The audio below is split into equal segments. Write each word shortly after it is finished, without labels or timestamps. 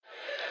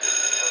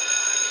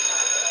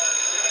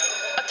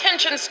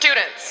Attention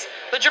students,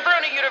 the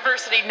Jabroni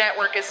University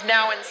Network is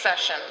now in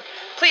session.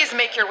 Please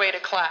make your way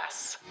to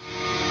class.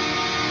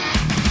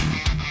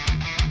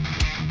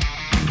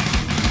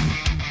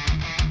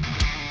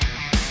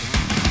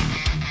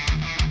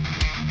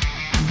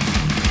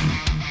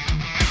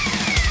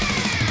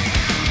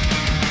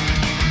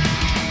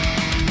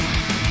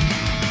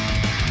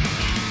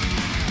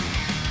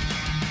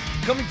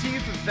 Coming to you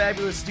from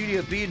fabulous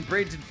Studio B in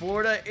Bradenton,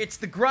 Florida, it's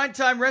the Grind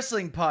Time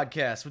Wrestling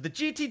Podcast with the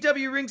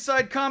GTW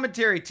Ringside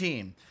Commentary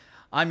Team.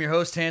 I'm your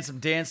host, Handsome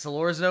Dan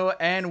Salorzo,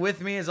 and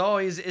with me, as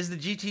always, is the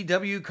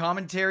GTW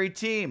Commentary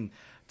Team.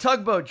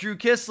 Tugboat Drew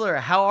Kistler,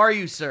 how are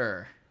you,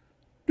 sir?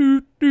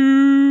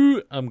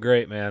 I'm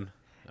great, man.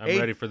 I'm Hey.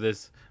 ready for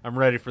this. I'm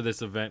ready for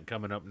this event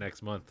coming up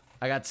next month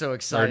I got so or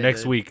excited.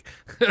 next week.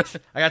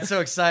 I got so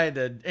excited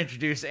to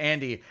introduce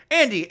Andy.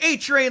 Andy,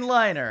 A-Train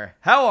Liner,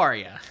 how are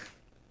you?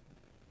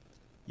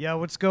 Yeah,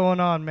 what's going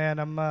on, man?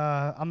 I'm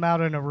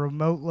out in a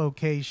remote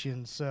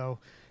location, so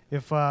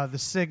if the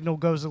signal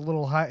goes a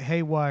little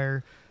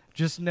haywire,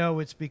 just know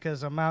it's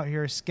because I'm out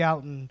here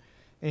scouting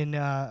in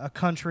a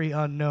country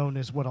unknown,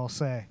 is what I'll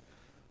say.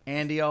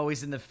 Andy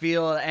always in the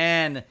field,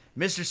 and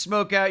Mr.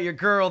 Smoke Out Your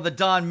Girl, the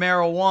Don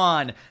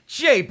Marijuana,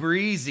 Jay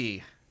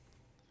Breezy.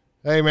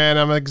 Hey, man,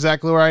 I'm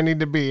exactly where I need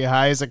to be.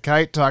 High as a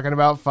kite talking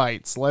about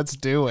fights. Let's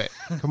do it.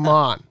 Come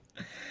on.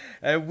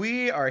 And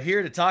we are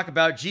here to talk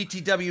about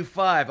GTW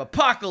 5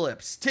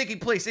 Apocalypse, taking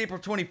place April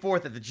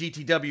 24th at the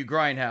GTW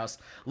Grindhouse,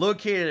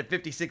 located at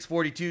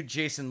 5642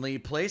 Jason Lee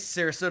Place,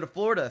 Sarasota,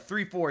 Florida,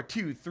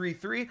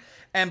 34233.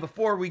 And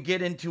before we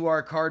get into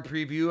our card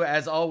preview,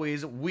 as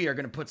always, we are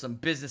going to put some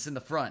business in the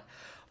front.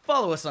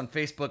 Follow us on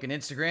Facebook and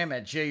Instagram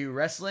at JU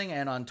Wrestling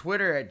and on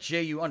Twitter at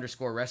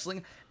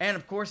JU_Wrestling, and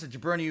of course at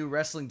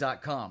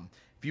JabroniUWrestling.com.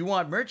 If you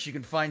want merch, you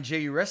can find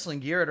JU Wrestling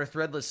gear at our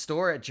Threadless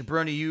store at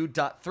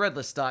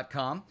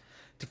jabroniu.threadless.com.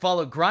 To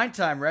follow Grind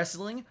Time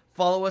Wrestling,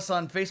 follow us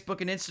on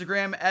Facebook and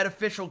Instagram at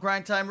Official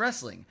Grind Time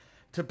Wrestling.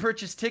 To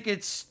purchase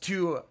tickets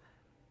to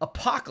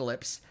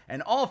Apocalypse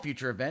and all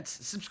future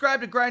events,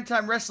 subscribe to Grind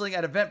Time Wrestling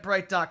at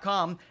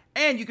eventbrite.com,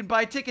 and you can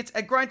buy tickets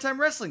at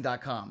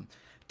grindtimewrestling.com.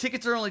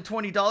 Tickets are only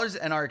 $20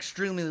 and are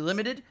extremely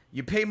limited.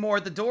 You pay more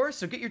at the door,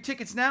 so get your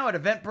tickets now at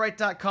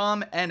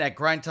eventbrite.com and at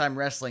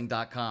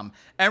grindtimewrestling.com.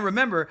 And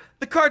remember,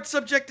 the card's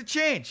subject to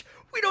change.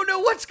 We don't know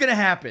what's going to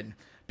happen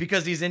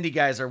because these indie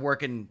guys are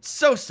working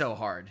so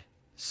hard.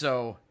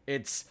 So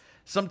it's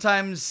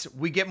sometimes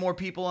we get more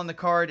people on the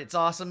card. It's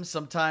awesome.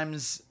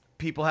 Sometimes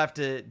people have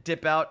to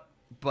dip out,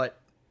 but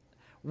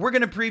we're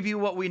going to preview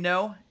what we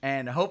know,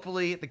 and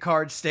hopefully the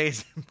card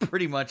stays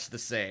pretty much the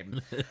same.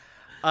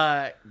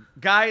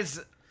 Guys,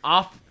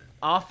 off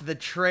the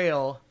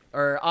trail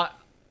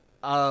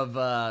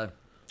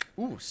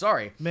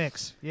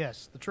Mix,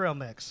 yes, the trail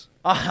mix.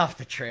 off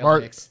the trail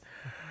Mark. mix.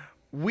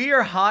 We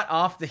are hot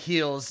off the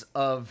heels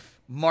of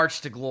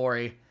March to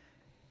Glory.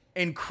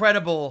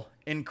 Incredible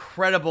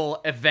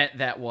event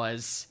that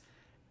was.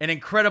 An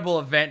incredible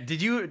event.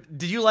 Did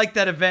you like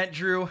that event,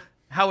 Drew?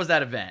 How was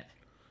that event?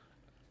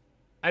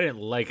 I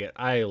didn't like it.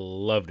 I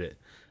loved it.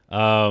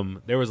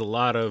 There was a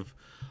lot of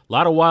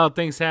wild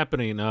things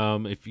happening.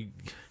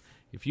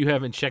 If you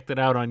haven't checked it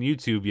out on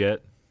YouTube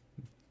yet,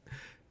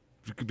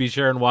 you could be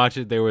sure and watch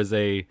it. There was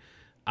a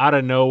out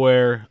of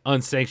nowhere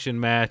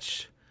unsanctioned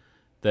match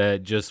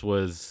that just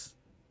was.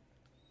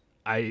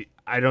 I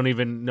don't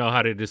even know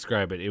how to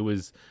describe it. It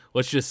was,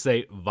 let's just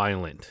say,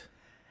 violent.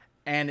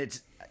 And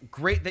it's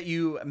great that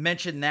you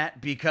mentioned that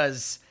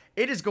because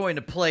it is going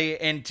to play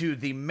into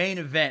the main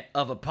event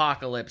of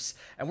Apocalypse.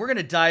 And we're going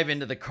to dive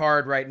into the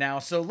card right now.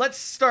 So let's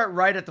start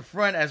right at the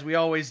front, as we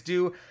always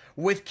do,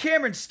 with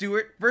Cameron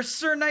Stewart versus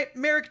Sir Knight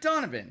Merrick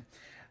Donovan.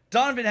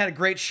 Donovan had a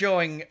great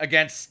showing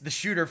against the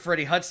shooter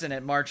Freddie Hudson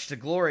at March to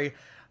Glory.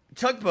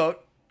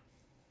 Tugboat,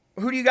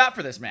 who do you got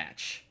for this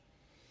match?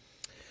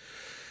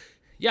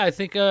 Yeah, I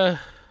think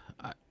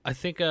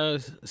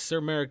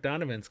Sir Merrick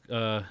Donovan's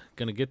gonna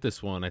get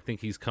this one. I think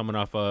he's coming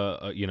off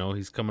a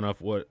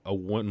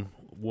one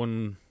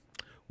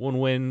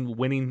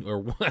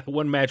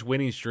match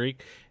winning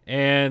streak,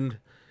 and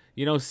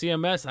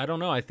CMS. I don't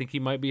know. I think he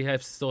might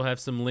still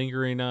have some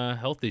lingering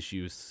health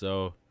issues.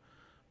 So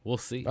we'll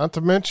see. Not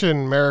to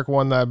mention, Merrick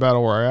won that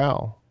Battle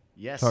Royale.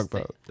 Yes,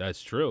 Tugboat.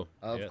 That's true.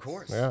 of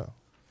course. Yeah.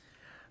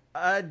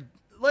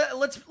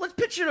 Let's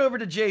pitch it over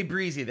to Jay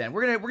Breezy then.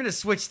 We're gonna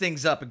switch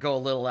things up and go a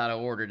little out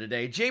of order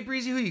today. Jay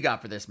Breezy, who you got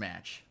for this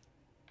match?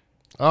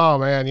 Oh,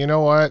 man, you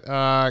know what?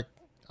 I'm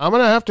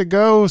going to have to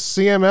go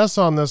CMS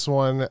on this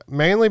one,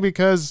 mainly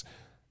because,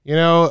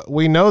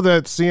 we know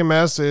that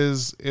CMS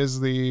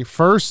is the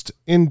first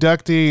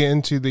inductee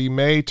into the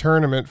May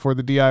tournament for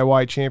the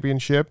DIY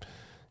championship.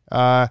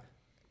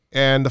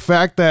 And the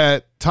fact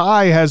that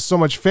Ty has so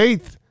much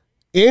faith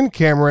in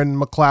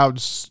Cameron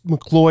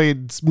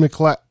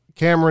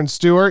Cameron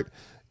Stewart,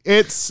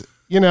 it's,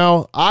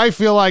 I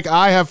feel like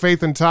I have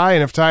faith in Ty,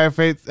 and if Ty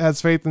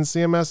has faith in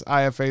CMS,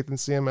 I have faith in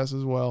CMS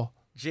as well.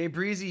 Jay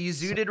Breezy, you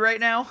zooted right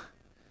now?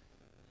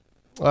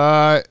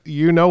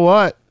 You know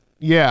what?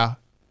 Yeah.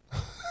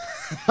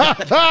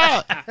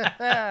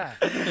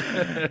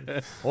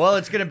 Well,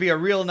 it's going to be a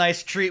real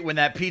nice treat when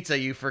that pizza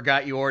you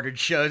forgot you ordered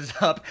shows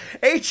up.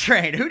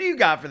 A-Train, who do you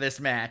got for this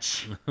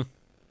match?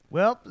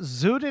 Well,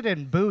 zooted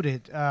and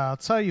booted. I'll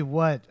tell you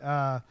what.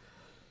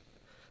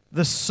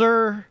 The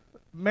Sir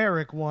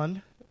Merrick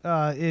one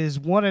is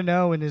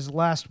 1-0 in his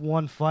last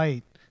one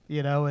fight,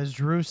 as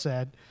Drew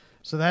said.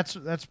 So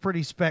that's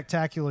pretty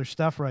spectacular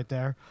stuff right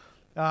there.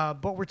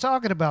 But we're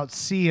talking about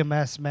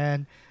CMS,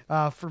 man.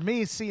 For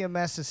me,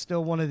 CMS is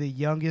still one of the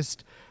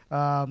youngest,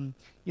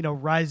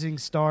 rising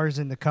stars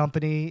in the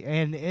company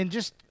and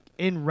just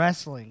in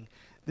wrestling.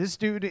 This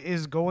dude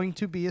is going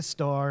to be a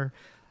star.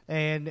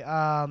 And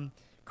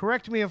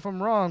correct me if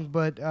I'm wrong,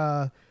 but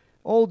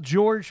old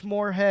George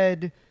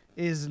Moorhead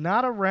is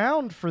not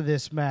around for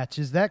this match.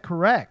 Is that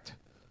correct?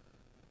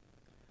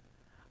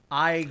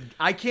 I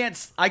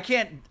can't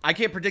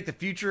predict the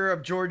future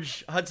of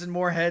George Hudson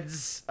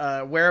Moorhead's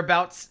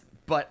whereabouts,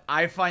 but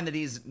I find that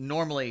he's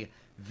normally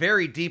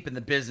very deep in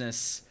the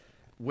business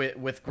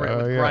with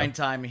Grind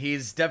Time.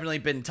 He's definitely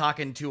been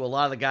talking to a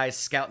lot of the guys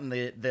scouting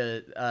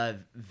the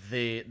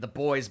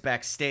boys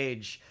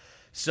backstage.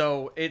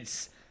 So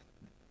it's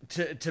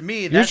to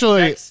me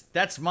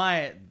that's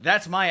my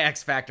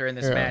X factor in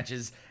this match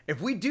is if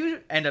we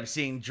do end up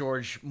seeing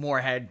George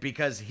Moorhead,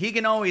 because he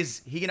can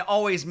always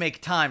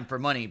make time for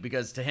money,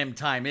 because to him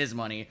time is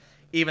money,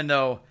 even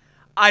though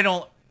I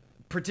don't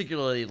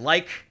particularly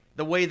like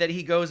the way that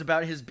he goes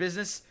about his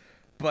business,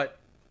 but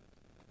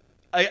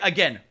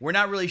again, we're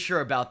not really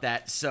sure about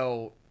that.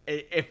 So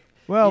I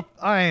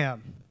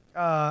am.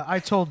 I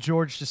told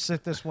George to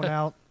sit this one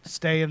out,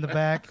 stay in the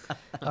back.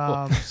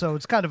 So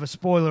it's kind of a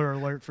spoiler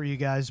alert for you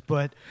guys.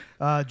 But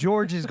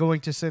George is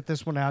going to sit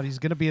this one out. He's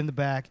going to be in the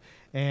back.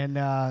 And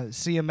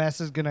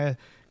CMS is going to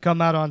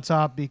come out on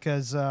top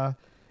because, I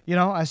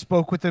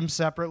spoke with him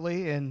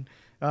separately. And,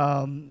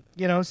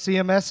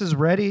 CMS is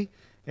ready.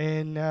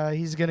 And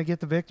he's going to get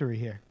the victory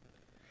here.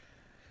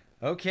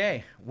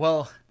 Okay.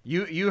 Well,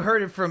 you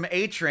heard it from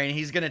A-Train.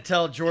 He's going to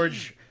tell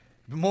George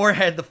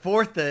Moorhead the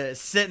fourth to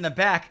sit in the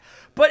back.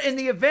 But in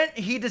the event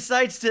he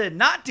decides to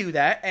not do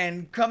that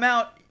and come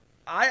out,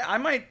 I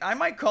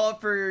might call it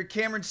for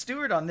Cameron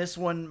Stewart on this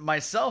one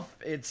myself.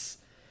 It's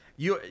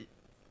you.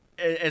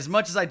 As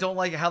much as I don't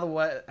like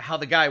how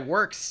the guy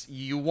works,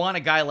 you want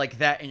a guy like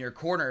that in your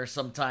corner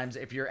sometimes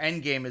if your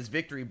end game is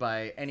victory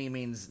by any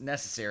means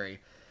necessary.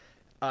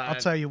 I'll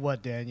tell you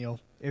what, Daniel.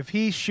 If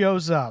he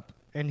shows up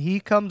and he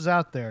comes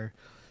out there,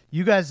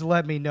 you guys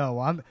let me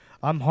know.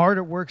 I'm hard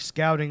at work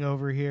scouting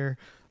over here.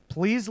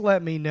 Please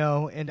let me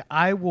know, and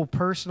I will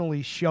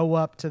personally show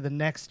up to the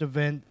next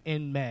event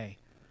in May.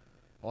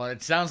 Well,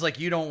 it sounds like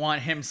you don't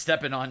want him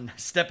stepping on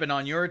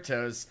your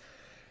toes.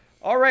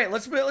 All right,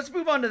 let's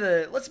move on to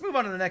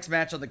the next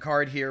match on the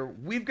card here.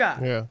 We've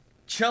got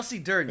Chelsea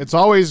Durden. It's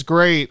always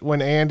great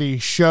when Andy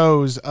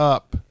shows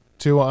up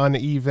to an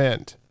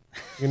event.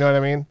 You know what I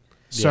mean?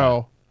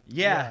 So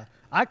yeah.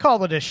 I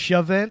call it a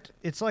shovent.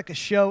 It's like a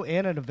show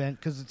and an event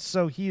because it's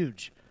so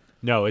huge.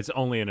 No, it's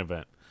only an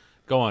event.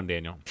 Go on,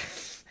 Daniel.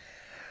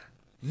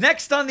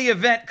 Next on the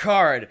event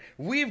card,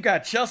 we've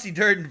got Chelsea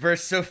Durden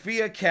versus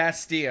Sofia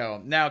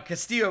Castillo. Now,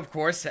 Castillo, of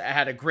course,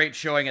 had a great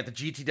showing at the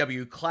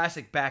GTW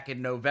Classic back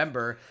in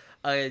November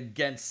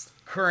against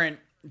current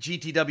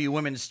GTW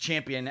Women's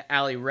Champion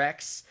Allie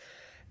Rex.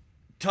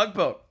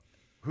 Tugboat,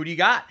 who do you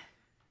got?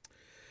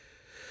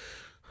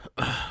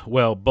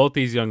 Well, both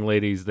these young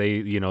ladies,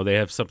 they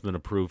have something to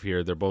prove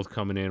here. They're both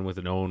coming in with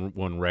an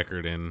 0-1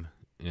 record in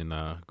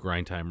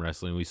Grind Time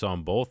Wrestling. We saw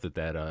them both at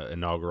that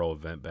inaugural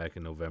event back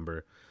in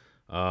November.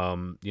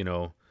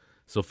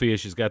 Sophia,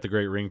 she's got the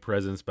great ring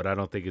presence, but I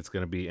don't think it's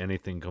going to be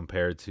anything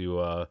compared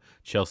to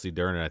Chelsea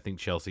Durden. I think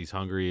Chelsea's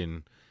hungry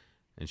and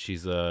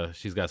she's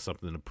got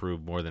something to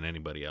prove more than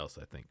anybody else,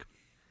 I think.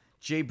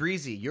 Jay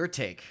Breezy, your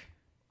take.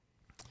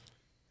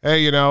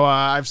 Hey,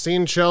 I've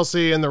seen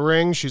Chelsea in the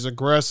ring. She's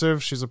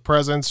aggressive. She's a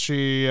presence.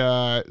 She's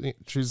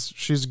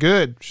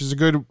good. She's a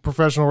good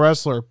professional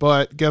wrestler.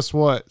 But guess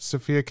what?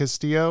 Sofia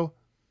Castillo,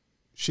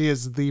 she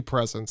is the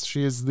presence.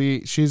 She's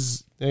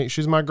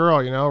my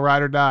girl,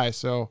 ride or die.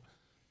 So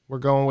we're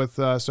going with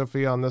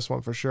Sofia on this one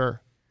for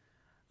sure.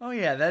 Oh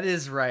yeah, that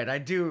is right. I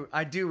do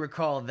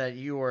recall that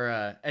you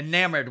were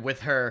enamored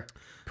with her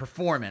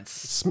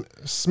performance.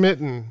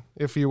 Smitten,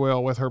 if you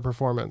will, with her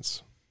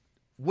performance.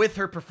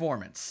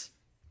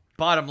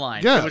 Bottom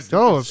line. Yeah, she's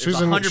incredible.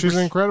 She's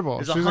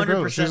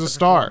incredible. She's a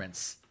star.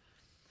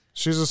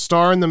 She's a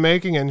star in the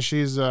making, and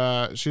she's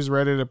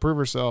ready to prove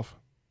herself.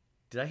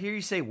 Did I hear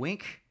you say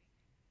wink?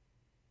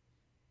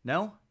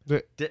 No?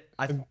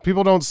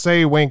 People don't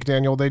say wink,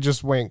 Daniel. They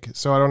just wink.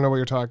 So I don't know what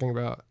you're talking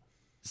about.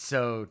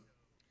 So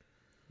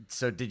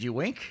did you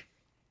wink?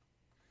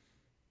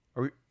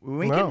 Are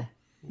we winking?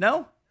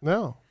 No?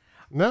 No.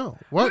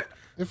 What?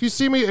 If you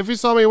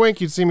saw me wink,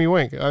 you'd see me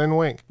wink. I didn't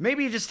wink.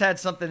 Maybe you just had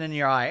something in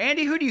your eye.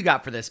 Andy, who do you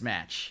got for this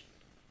match?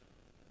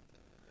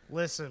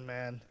 Listen,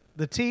 man.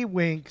 The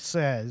T-Wink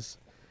says,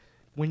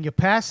 when you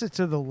pass it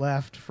to the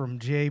left from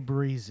Jay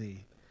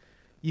Breezy,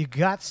 you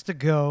gots to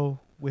go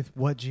with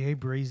what Jay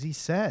Breezy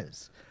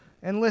says.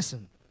 And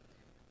listen,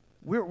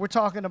 we're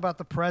talking about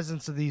the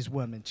presence of these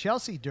women.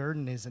 Chelsea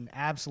Durden is an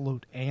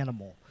absolute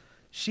animal.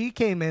 She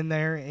came in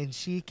there and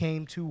she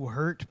came to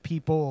hurt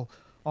people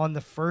on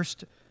the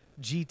first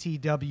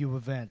GTW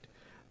event.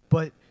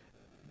 But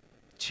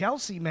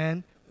Chelsea,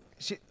 man,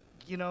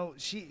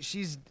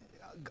 she's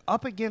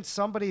up against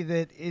somebody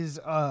that is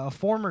a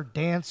former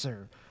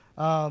dancer,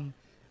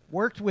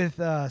 worked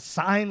with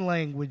sign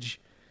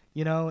language,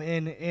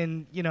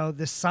 and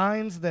the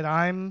signs that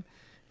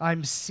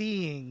I'm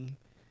seeing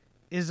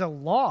is a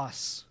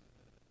loss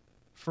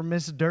for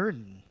Miss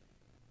Durden.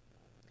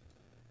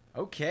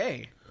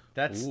 Okay.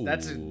 That's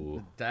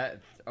Ooh. that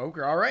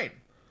okay, all right.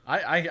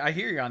 I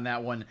hear you on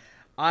that one.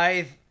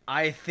 I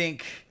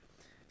think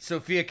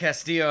Sofia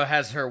Castillo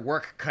has her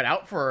work cut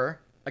out for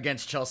her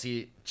against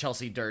Chelsea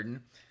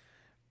Durden.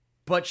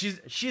 But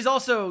she's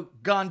also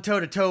gone toe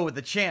to toe with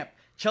the champ.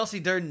 Chelsea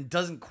Durden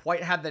doesn't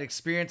quite have that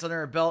experience under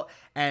her belt,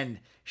 and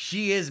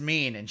she is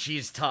mean and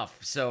she's tough.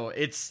 So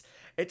it's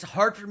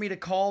hard for me to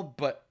call,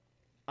 but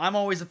I'm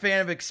always a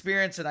fan of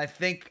experience, and I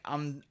think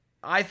I'm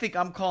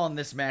calling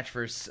this match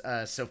for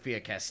Sofia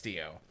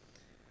Castillo.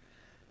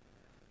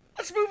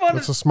 Let's move on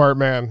That's to a smart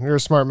man. You're a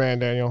smart man,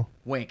 Daniel.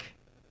 Wink.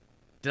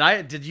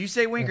 Did you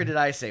say wink or did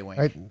I say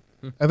wink?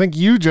 I think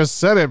you just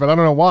said it, but I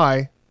don't know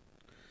why.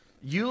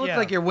 You look Yeah,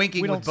 like you're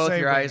winking we with don't both say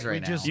your wink, eyes we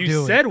right now. just- You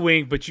do it. said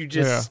wink, but you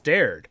just Yeah.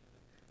 stared.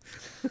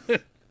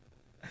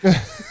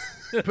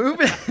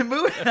 moving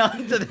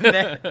on to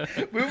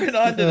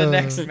the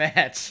next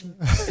match.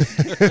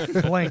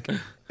 Blank.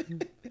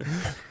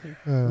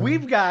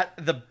 We've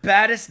got the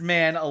baddest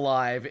man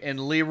alive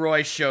in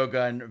Leroy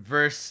Shogun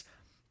versus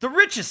the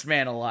richest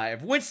man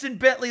alive, Winston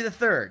Bentley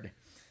III.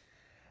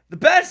 The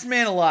baddest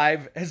man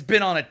alive has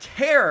been on a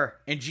tear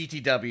in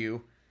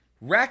GTW,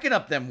 racking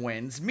up them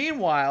wins.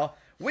 Meanwhile,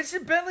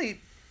 Winston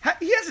Bentley,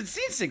 he hasn't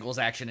seen singles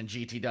action in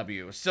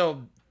GTW,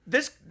 so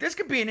this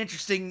could be an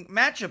interesting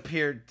matchup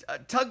here.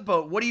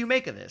 Tugboat, what do you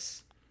make of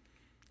this?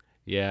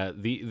 Yeah,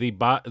 the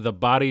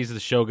bodies the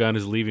Shogun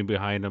is leaving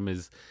behind him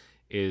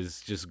is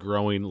just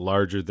growing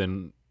larger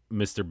than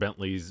Mr.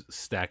 Bentley's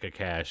stack of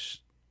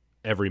cash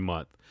every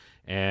month.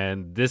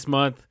 And this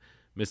month,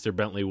 Mr.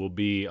 Bentley will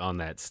be on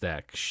that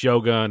stack.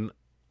 Shogun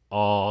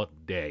all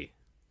day.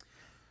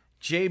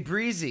 Jay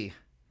Breezy,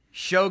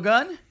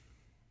 Shogun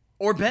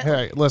or Bentley?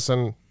 Hey,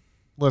 listen,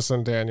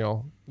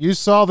 Daniel. You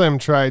saw them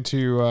try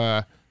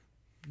to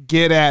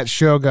get at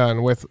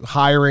Shogun with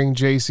hiring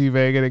JC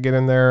Vega to get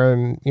in there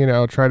and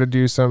try to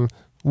do some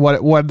what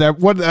I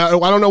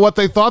don't know what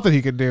they thought that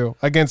he could do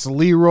against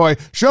Leroy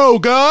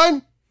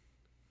Shogun.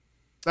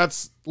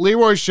 That's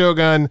Leroy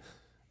Shogun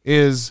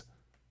is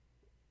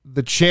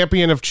the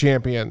champion of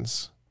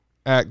champions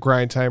at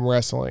Grind Time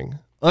Wrestling,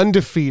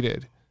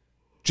 undefeated.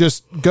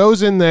 Just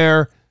goes in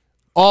there,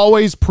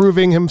 always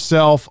proving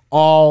himself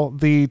all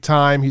the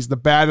time. He's the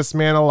baddest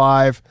man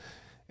alive.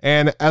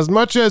 And as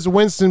much as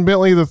Winston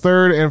Bentley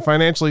III and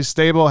Financially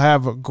Stable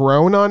have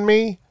grown on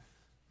me,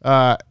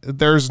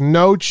 there's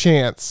no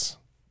chance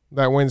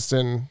that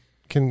Winston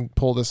can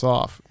pull this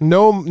off.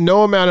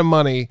 No amount of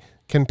money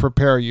can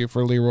prepare you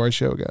for Leroy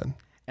Shogun.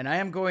 And I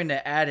am going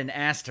to add an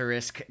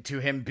asterisk to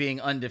him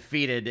being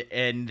undefeated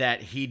in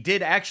that he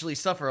did actually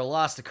suffer a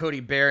loss to Cody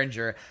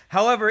Behringer.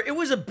 However, it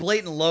was a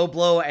blatant low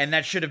blow, and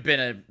that should have been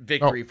a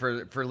victory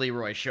for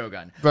Leroy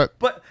Shogun. But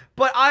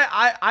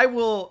I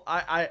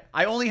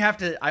only have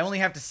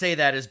to say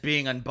that as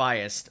being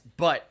unbiased.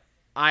 But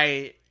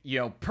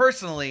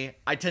personally,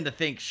 I tend to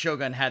think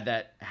Shogun had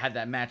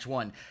that match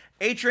won.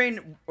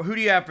 A-Train, who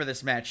do you have for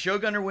this match,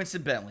 Shogun or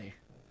Winston Bentley?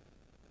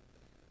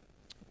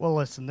 Well,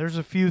 listen, there's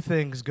a few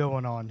things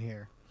going on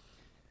here.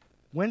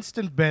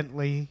 Winston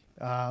Bentley,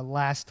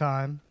 last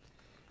time,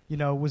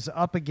 was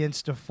up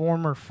against a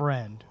former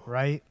friend,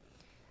 right?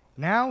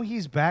 Now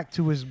he's back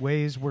to his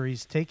ways where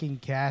he's taking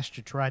cash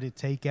to try to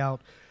take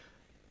out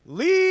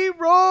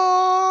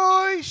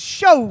Leroy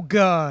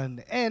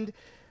Shogun. And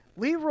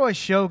Leroy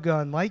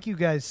Shogun, like you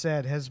guys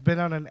said, has been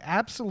on an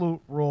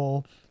absolute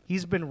roll.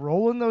 He's been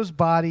rolling those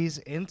bodies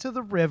into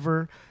the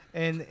river,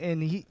 and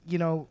he,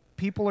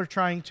 people are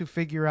trying to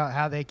figure out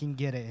how they can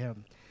get at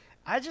him.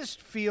 I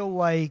just feel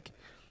like,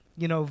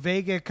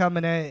 Vega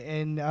coming at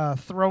and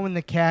throwing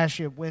the cash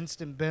at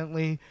Winston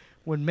Bentley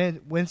when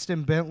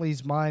Winston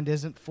Bentley's mind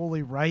isn't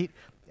fully right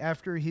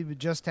after he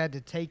just had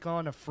to take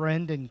on a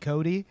friend in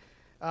Cody.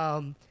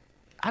 I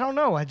don't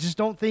know. I just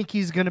don't think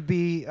he's going to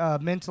be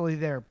mentally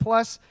there.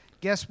 Plus,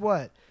 guess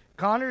what?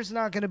 Connor's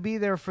not going to be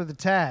there for the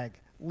tag.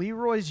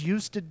 Leroy's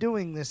used to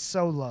doing this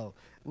solo.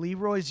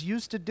 Leroy's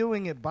used to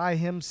doing it by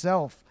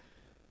himself.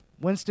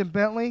 Winston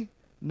Bentley,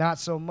 not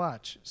so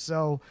much.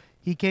 So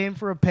he came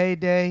for a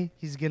payday.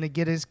 He's going to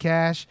get his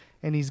cash,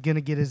 and he's going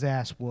to get his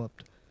ass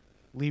whooped.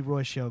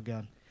 Leroy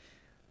Shogun.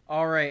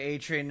 All right,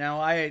 A-Train.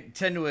 Now, I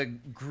tend to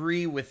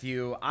agree with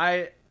you.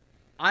 I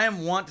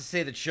want to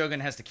say that Shogun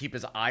has to keep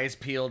his eyes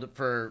peeled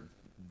for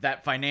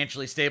that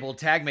Financially Stable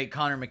tag mate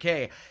Connor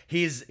McKay.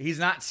 He's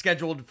not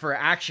scheduled for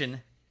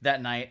action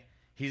that night.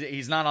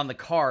 He's not on the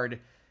card.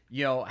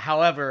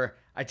 However,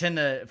 I tend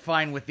to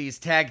find with these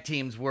tag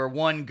teams where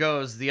one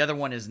goes, the other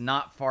one is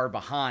not far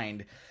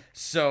behind.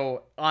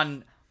 So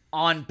on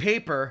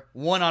paper,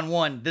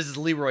 one-on-one, this is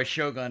Leroy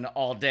Shogun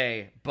all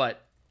day.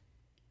 But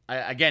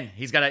again,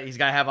 he's got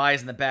to have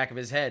eyes in the back of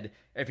his head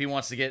if he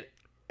wants to get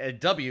a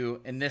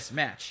W in this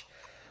match.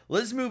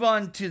 Let's move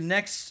on to the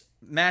next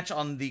match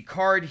on the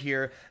card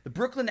here. The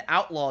Brooklyn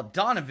Outlaw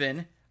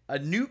Donovan, a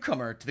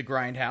newcomer to the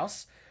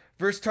Grindhouse,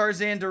 versus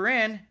Tarzan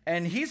Duran,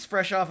 and he's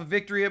fresh off a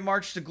victory at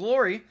March to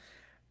Glory.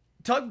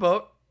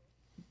 Tugboat,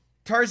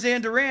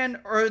 Tarzan Duran,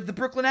 or the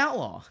Brooklyn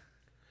Outlaw?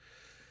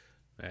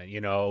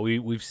 You know,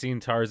 we've seen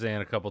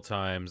Tarzan a couple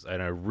times,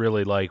 and I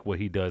really like what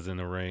he does in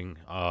the ring.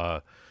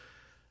 But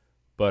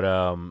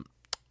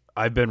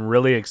I've been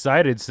really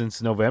excited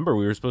since November.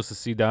 We were supposed to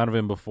see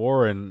Donovan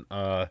before, and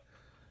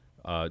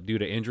due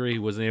to injury, he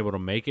wasn't able to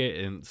make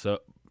it, and so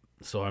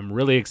I'm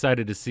really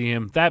excited to see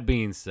him. That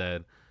being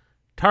said,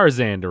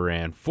 Tarzan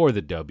Duran for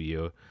the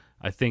W.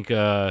 I think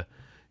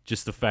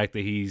just the fact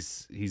that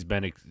he's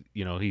been,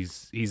 you know,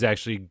 he's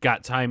actually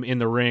got time in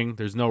the ring.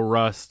 There's no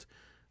rust.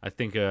 I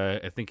think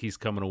he's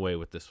coming away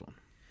with this one.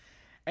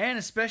 And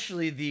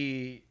especially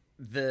the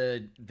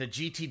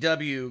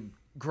GTW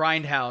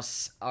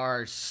Grindhouse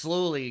are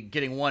slowly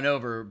getting won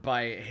over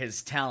by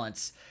his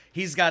talents.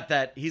 He's got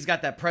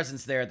that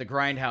presence there at the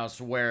Grindhouse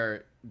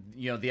where,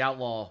 you know, the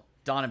Outlaw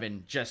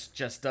Donovan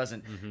just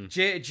doesn't. Mm-hmm.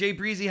 Jay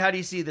Breezy, how do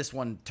you see this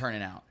one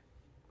turning out?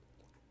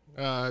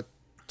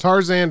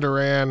 Tarzan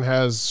Duran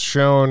has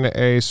shown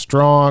a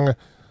strong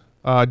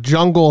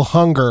jungle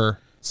hunger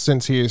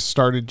since he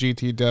started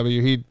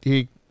GTW.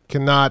 He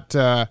cannot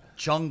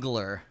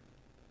jungler.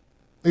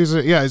 He's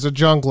a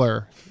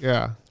jungler.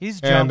 Yeah,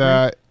 he's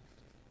jungler.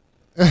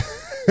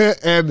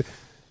 And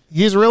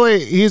he's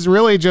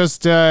really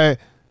just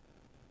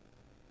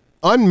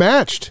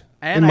unmatched,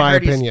 and in my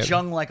opinion. He's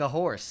jung like a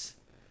horse.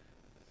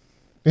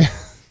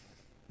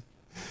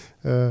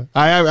 I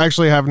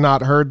actually have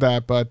not heard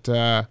that, but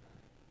I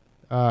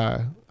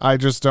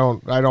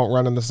don't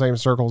run in the same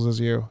circles as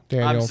you,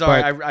 Daniel. I'm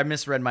sorry, I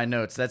misread my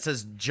notes. That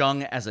says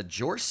jung as a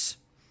jorse.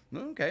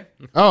 Okay.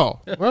 Oh,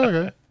 well,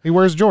 okay. He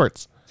wears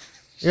jorts.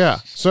 Yeah.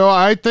 So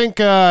I think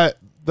the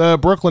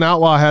Brooklyn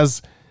Outlaw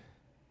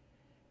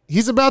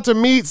he's about to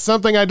meet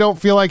something I don't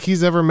feel like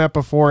he's ever met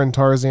before in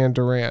Tarzan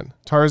Duran.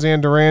 Tarzan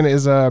Duran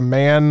is a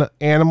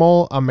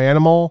man-animal,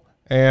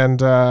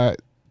 and,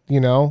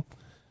 you know,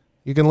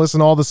 you can listen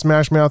to all the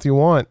Smash Mouth you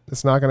want.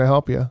 It's not going to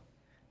help you.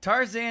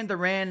 Tarzan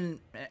Duran,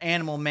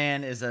 Animal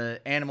Man, is an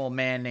animal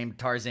man named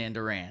Tarzan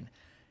Duran.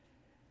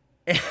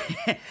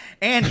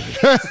 Andy,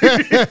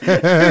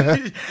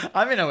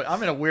 I'm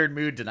in a weird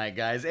mood tonight,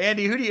 guys.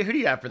 Andy, who do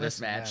you have for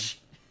this match?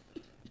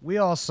 Man, we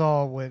all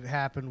saw what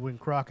happened when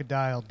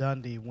Crocodile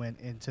Dundee went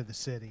into the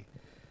city,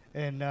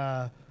 and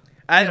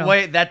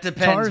wait, that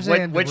depends.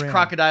 Which Duran.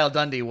 Crocodile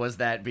Dundee was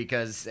that?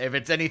 Because if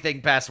it's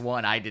anything past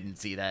one, I didn't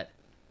see that.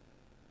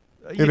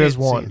 It is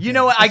one. You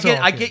know what?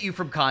 I get you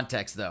from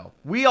context, though.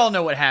 We all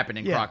know what happened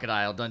in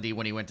Crocodile Dundee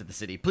when he went to the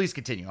city. Please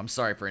continue. I'm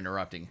sorry for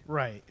interrupting.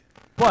 Right,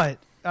 but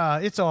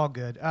it's all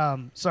good.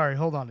 Sorry,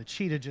 hold on. A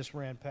cheetah just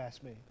ran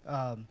past me.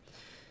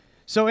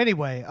 So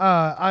anyway,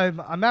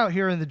 I'm out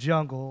here in the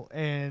jungle,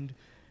 and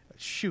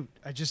shoot,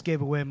 I just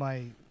gave away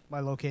my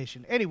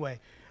location. Anyway,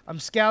 I'm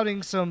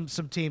scouting some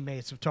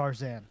teammates of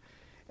Tarzan,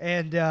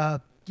 and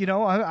you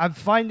know, I'm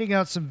finding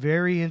out some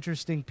very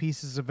interesting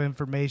pieces of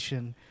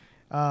information.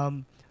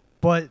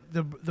 But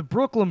the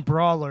Brooklyn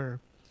Brawler,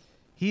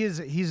 he's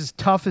as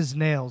tough as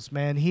nails,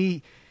 man.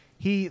 He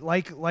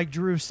like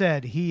Drew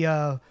said, he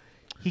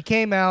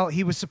came out.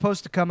 He was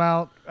supposed to come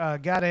out,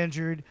 got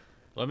injured.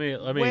 Let me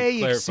way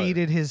clarify.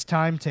 Exceeded his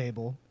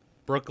timetable.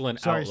 Brooklyn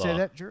Sorry, Outlaw. say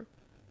that, Drew.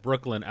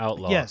 Brooklyn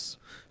Outlaw. Yes.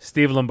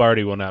 Steve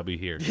Lombardi will not be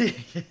here.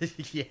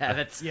 Yeah,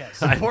 that's yes.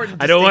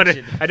 Important. I don't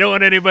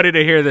want anybody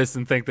to hear this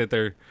and think that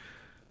they're.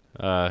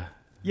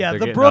 Yeah,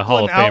 they're the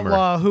Hall Brooklyn of Famer.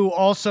 Outlaw who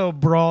also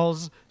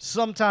brawls.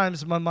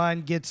 Sometimes my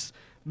mind gets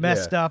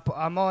messed up.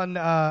 I'm on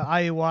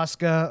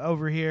ayahuasca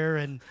over here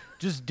and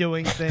just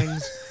doing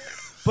things.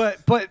 but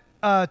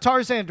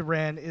Tarzan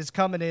Duran is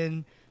coming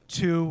in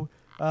to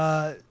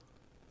the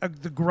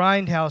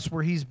Grindhouse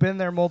where he's been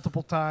there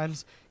multiple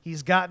times.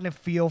 He's gotten a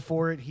feel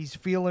for it. He's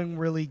feeling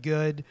really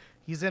good.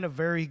 He's in a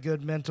very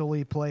good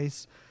mentally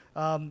place.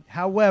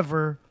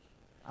 However,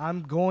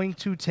 I'm going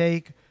to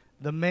take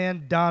the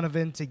man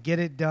Donovan to get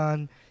it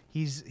done.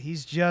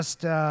 He's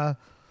just I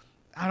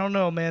don't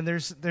know, man.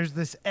 There's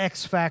this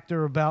X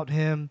factor about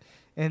him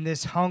and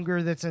this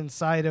hunger that's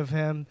inside of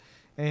him,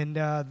 and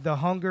the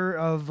hunger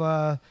of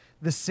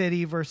the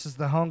city versus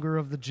the hunger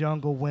of the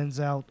jungle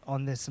wins out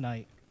on this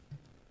night.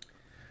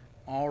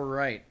 All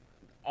right.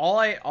 All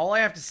I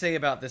have to say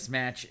about this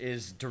match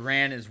is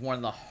Duran is one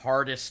of the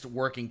hardest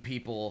working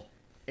people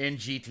in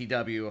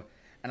GTW,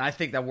 and I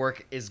think that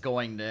work is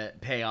going to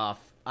pay off.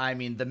 I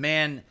mean, the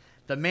man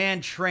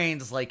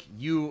trains like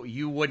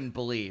you wouldn't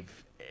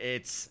believe.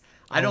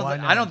 I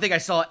don't think I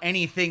saw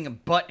anything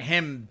but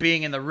him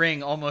being in the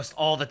ring almost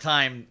all the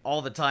time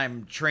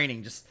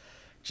training.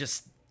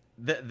 Just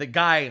the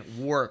guy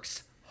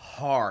works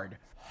hard.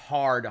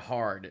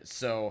 hard.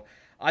 So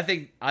I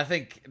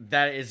think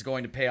that is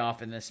going to pay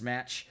off in this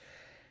match.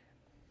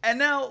 And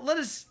now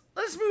let's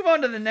move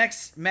on to the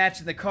next match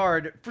in the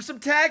card for some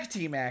tag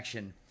team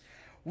action.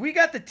 We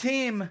got the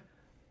team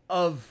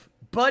of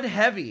Bud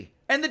Heavy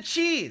and the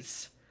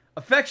Cheese,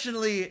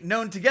 affectionately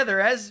known together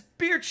as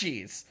Beer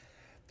Cheese,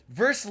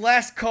 versus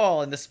Last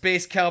Call and the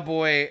Space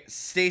Cowboy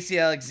Stacey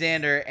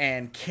Alexander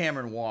and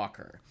Cameron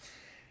Walker.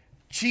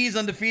 Cheese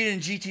undefeated in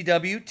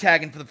GTW,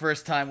 tagging for the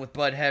first time with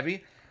Bud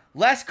Heavy.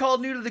 Last Call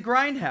new to the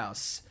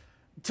Grindhouse.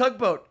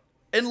 Tugboat,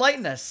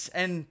 enlighten us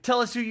and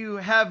tell us who you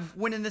have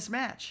winning this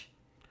match.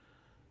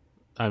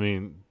 I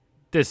mean,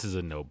 this is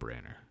a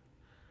no-brainer.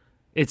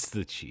 It's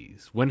the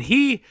Cheese. When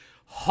he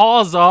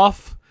hauls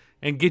off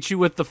and gets you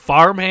with the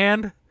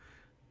farmhand,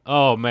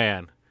 oh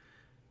man,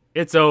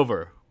 it's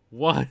over.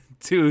 1,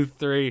 2,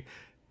 3,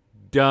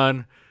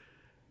 done.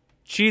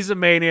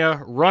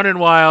 Cheesemania running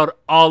wild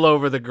all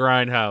over the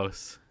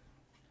Grindhouse.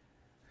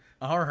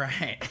 All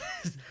right.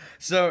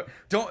 So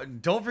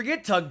don't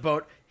forget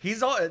Tugboat.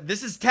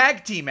 This is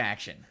tag team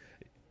action.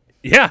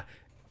 Yeah,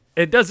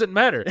 it doesn't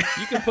matter.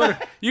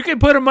 You can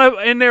put him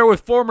in there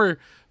with former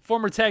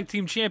tag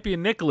team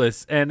champion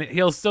Nicholas, and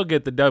he'll still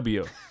get the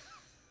W.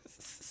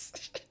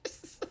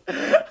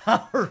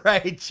 All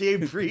right, Jay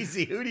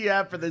Breezy, who do you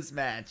have for this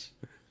match?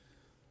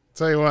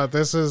 Tell you what,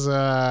 this is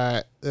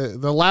the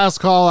last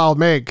call I'll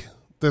make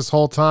this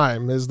whole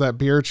time is that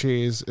Beer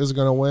Cheese is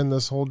going to win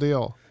this whole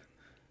deal.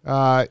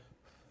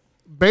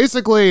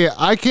 Basically,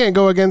 I can't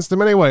go against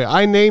him anyway.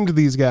 I named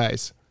these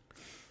guys.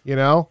 You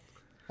know,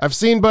 I've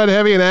seen Bud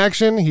Heavy in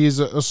action. He's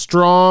a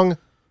strong,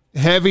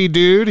 heavy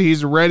dude.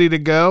 He's ready to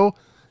go.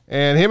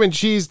 And him and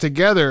Cheese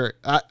together,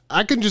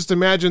 I can just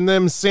imagine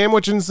them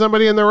sandwiching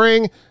somebody in the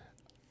ring.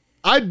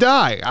 I'd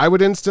die. I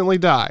would instantly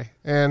die.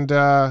 And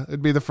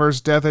it'd be the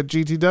first death at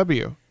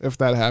GTW if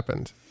that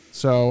happened.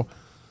 So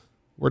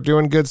we're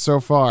doing good so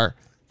far.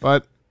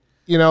 But,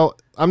 you know,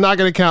 I'm not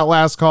going to count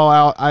Last Call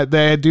out.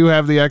 They do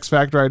have the X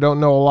Factor. I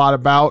don't know a lot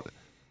about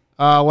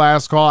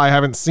Last Call. I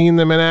haven't seen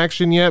them in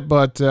action yet,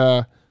 but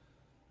they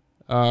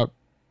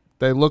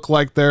look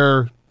like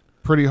they're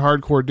pretty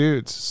hardcore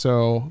dudes.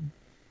 So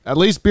at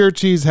least Beer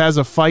Cheese has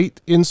a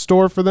fight in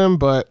store for them,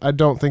 but I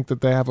don't think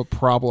that they have a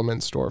problem in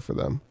store for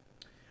them.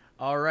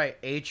 All right,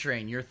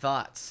 A-Train, your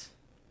thoughts?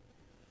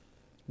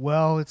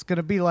 Well, it's going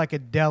to be like a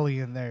deli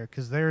in there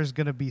because there's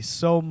going to be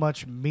so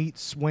much meat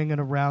swinging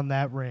around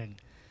that ring.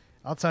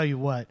 I'll tell you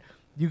what,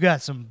 you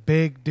got some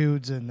big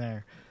dudes in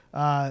there.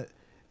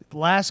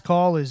 Last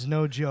Call is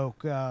no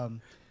joke.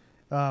 One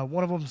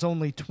of them's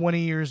only 20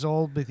 years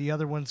old, but the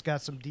other one's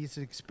got some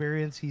decent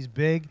experience. He's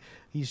big.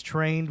 He's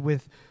trained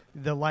with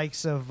the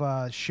likes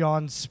of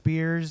Sean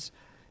Spears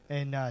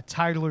and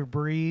Tyler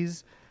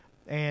Breeze.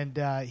 And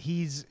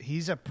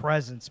he's a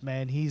presence,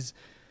 man. He's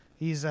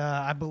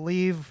I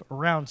believe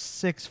around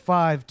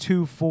 6'5",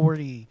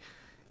 240,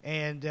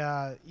 and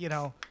you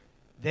know,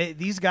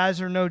 these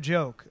guys are no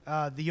joke.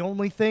 The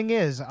only thing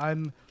is,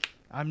 I'm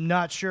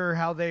not sure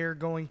how they are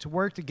going to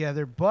work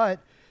together, but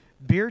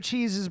Beer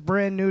Cheese is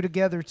brand new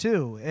together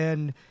too,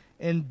 and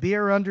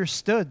Beer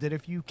understood that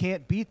if you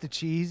can't beat the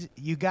Cheese,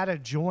 you got to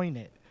join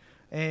it,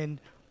 and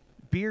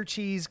Beer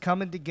Cheese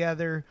coming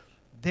together,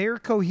 they're a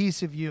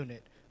cohesive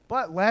unit.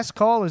 But Last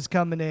Call is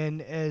coming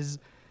in as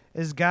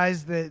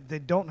guys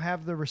that don't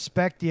have the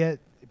respect yet.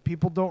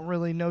 People don't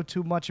really know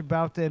too much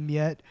about them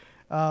yet.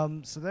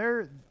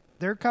 So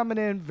they're coming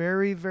in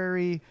very,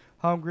 very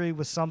hungry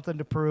with something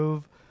to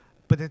prove.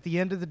 But at the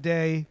end of the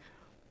day,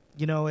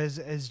 you know,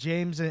 as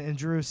James and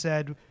Drew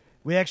said,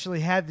 we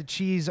actually had the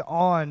Cheese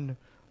on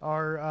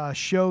our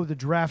show, The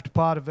Draft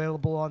Pod,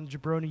 available on the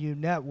Jabroni U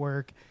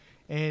Network.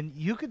 And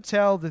you could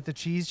tell that the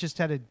Cheese just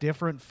had a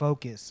different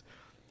focus.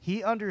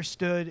 He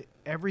understood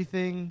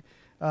everything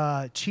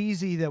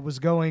cheesy that was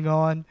going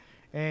on,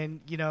 and,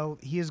 you know,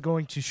 he is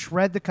going to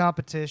shred the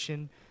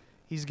competition.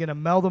 He's going to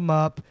meld them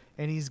up,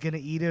 and he's going to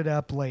eat it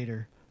up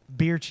later.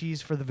 Beer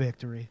Cheese for the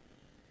victory.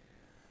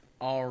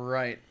 All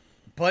right.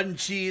 Bud and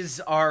Cheese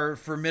are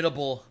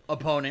formidable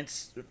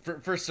opponents,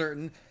 for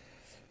certain.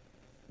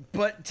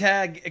 But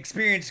tag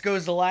experience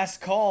goes to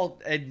Last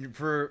Call, and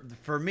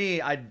for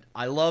me,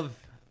 I love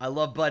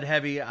Bud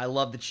Heavy. I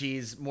love the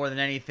Cheese more than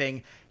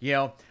anything. You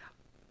know,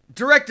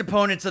 direct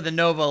opponents of the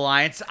Nova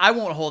Alliance. I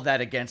won't hold that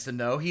against him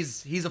though.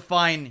 He's a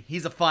fine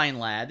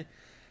lad.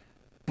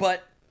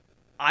 But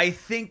I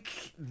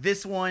think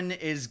this one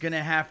is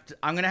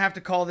I'm gonna have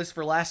to call this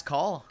for Last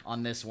Call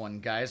on this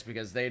one, guys,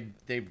 because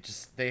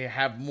they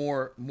have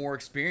more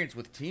experience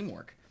with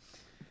teamwork.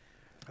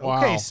 Wow.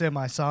 Okay,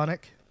 Semisonic.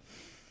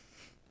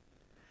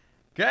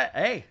 Okay,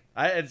 hey,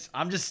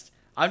 I'm just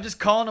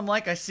calling him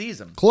like I sees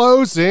him.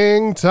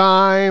 Closing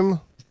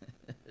time.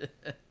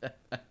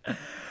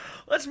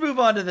 Let's move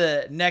on to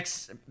the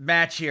next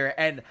match here,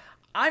 and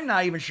I'm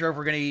not even sure if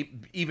we're going to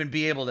even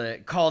be able to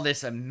call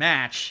this a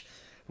match.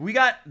 We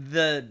got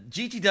the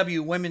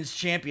GTW Women's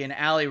Champion,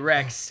 Allie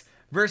Rex,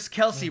 versus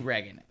Kelsey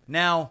Reagan.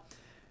 Now,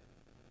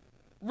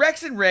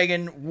 Rex and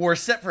Reagan were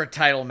set for a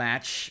title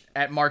match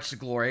at March to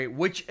Glory,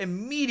 which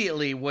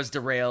immediately was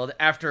derailed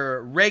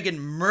after Reagan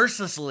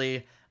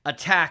mercilessly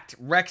attacked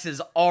Rex's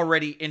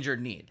already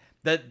injured knee.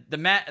 The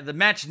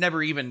match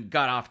never even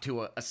got off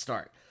to a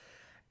start.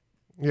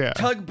 Yeah.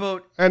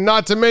 Tugboat. And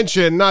not to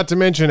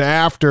mention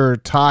after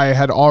Ty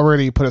had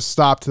already put a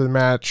stop to the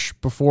match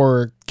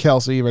before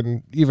Kelsey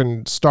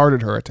even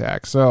started her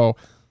attack. So,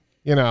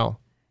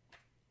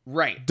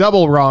 Right.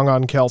 double wrong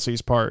on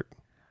Kelsey's part.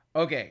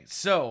 Okay,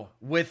 so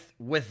with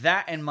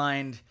that in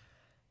mind,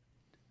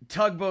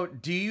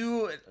 Tugboat, do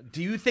you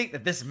think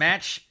that this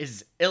match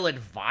is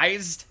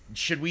ill-advised?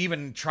 Should we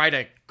even try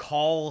to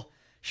call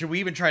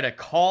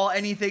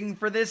anything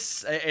for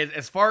this?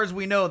 As far as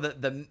we know,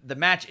 the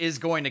match is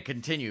going to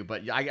continue,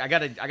 but I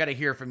gotta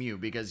hear from you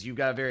because you've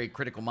got a very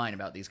critical mind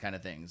about these kind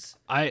of things.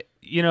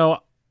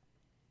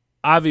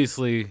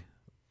 Obviously,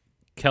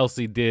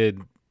 Kelsey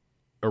did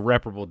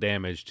irreparable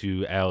damage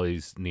to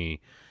Allie's knee,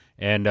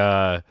 and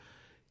I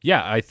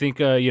think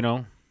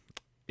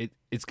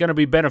it's going to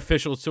be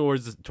beneficial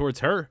towards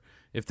her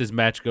if this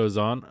match goes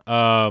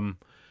on.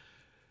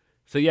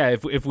 So yeah,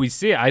 if we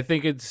see it, I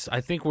think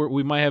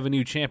we might have a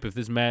new champ if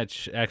this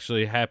match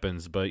actually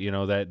happens. But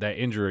that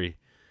injury,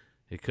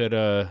 it could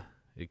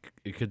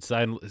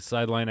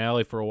sideline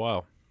Allie for a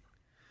while.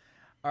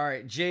 All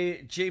right,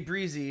 Jay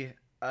Breezy,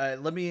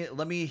 let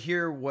me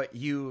hear what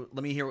you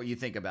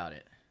think about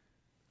it.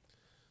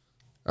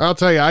 I'll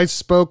tell you, I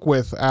spoke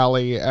with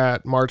Allie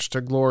at March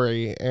to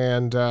Glory,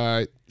 and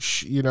as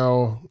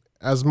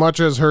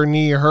much as her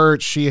knee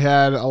hurt, she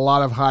had a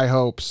lot of high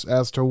hopes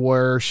as to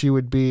where she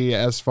would be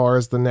as far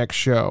as the next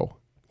show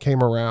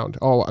came around.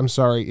 Oh, I'm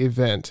sorry,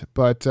 event.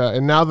 But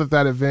and now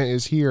that event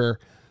is here,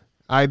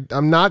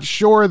 I'm not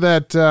sure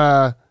that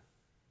I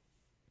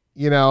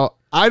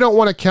don't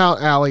want to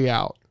count Allie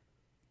out.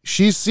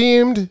 She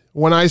seemed,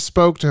 when I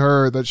spoke to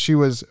her, that she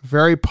was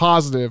very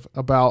positive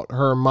about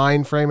her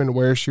mind frame and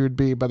where she would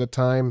be by the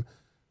time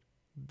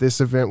this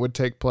event would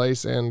take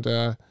place. And,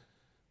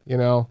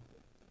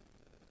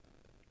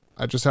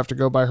 I just have to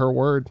go by her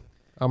word.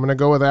 I'm going to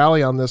go with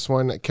Allie on this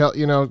one. And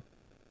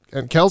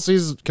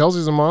Kelsey's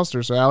a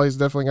monster, so Allie's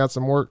definitely got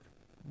some work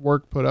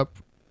put up,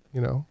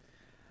 All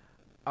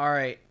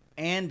right,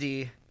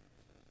 Andy,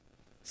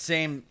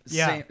 same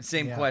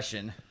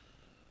question.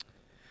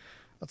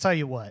 I'll tell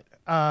you what.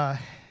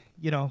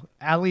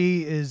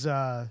 Allie is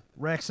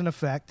Rex in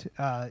effect.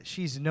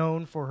 She's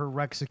known for her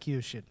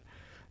Rexecution.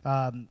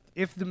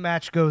 If the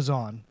match goes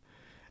on,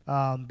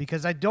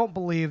 because I don't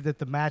believe that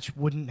the match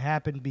wouldn't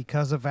happen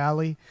because of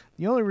Allie.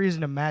 The only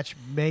reason a match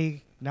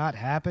may not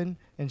happen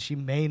and she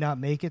may not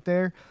make it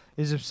there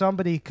is if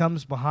somebody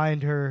comes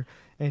behind her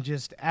and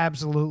just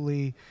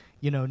absolutely,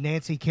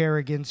 Nancy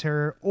Kerrigan's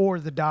her, or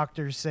the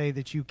doctors say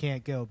that you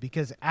can't go,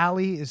 because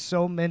Allie is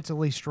so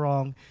mentally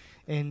strong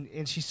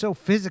and she's so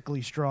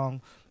physically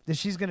strong that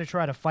she's going to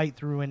try to fight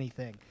through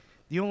anything.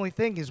 The only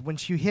thing is when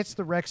she hits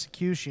the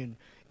Rexecution,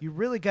 you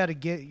really got to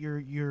get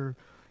your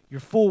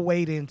full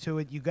weight into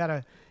it. You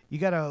gotta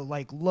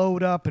like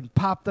load up and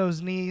pop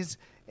those knees,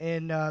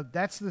 and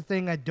that's the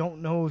thing I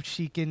don't know if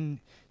she can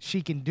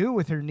do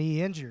with her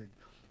knee injured.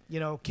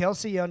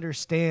 Kelsey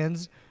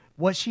understands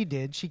what she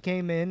did. She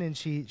came in and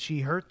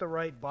she hurt the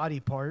right body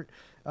part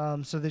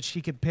so that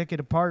she could pick it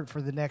apart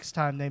for the next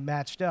time they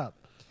matched up.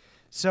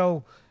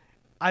 So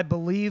I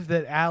believe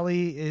that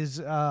Allie is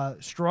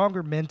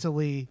stronger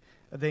mentally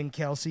than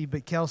Kelsey,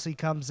 but Kelsey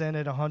comes in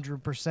at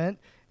 100%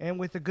 and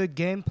with a good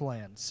game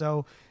plan.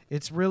 So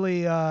it's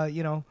really,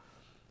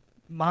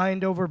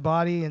 mind over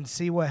body and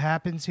see what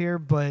happens here.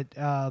 But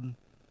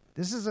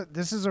this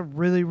is a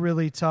really,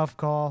 really tough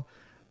call.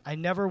 I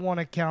never want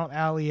to count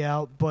Allie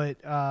out, but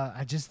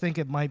I just think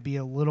it might be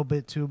a little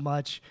bit too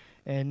much,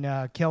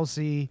 and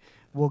Kelsey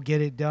will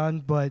get it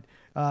done. But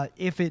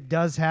if it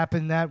does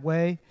happen that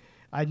way,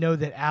 I know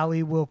that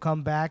Allie will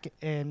come back,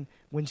 and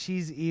when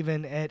she's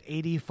even at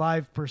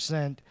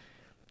 85%,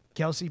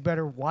 Kelsey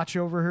better watch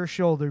over her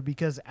shoulder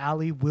because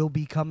Allie will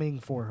be coming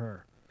for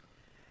her.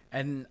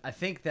 And I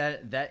think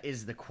that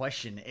is the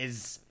question.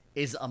 Is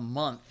a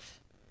month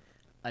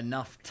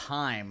enough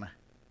time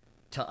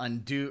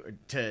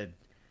to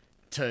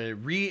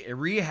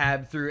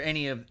rehab through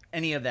any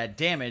of that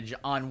damage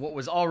on what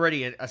was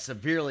already a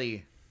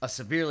severely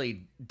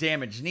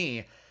damaged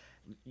knee?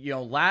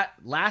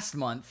 Last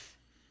month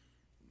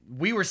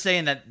we were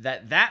saying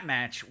that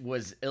match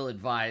was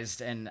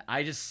ill-advised, and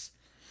I just,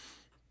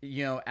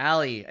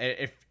 Allie,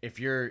 if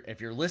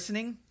you're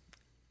listening,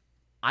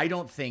 I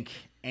don't think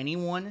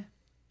anyone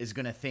is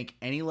going to think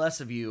any less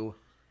of you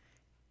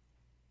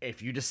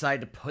if you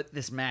decide to put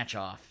this match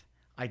off.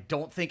 I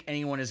don't think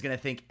anyone is going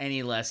to think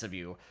any less of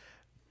you,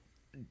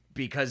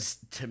 because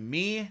to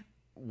me,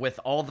 with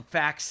all the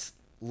facts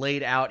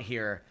laid out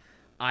here,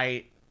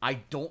 I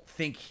don't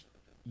think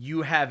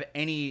you have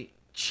any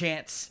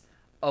chance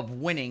of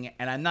winning.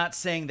 And I'm not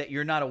saying that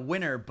you're not a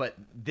winner, but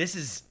this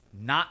is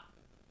not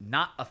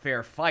a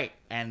fair fight.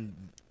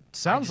 And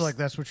sounds like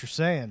that's what you're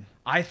saying.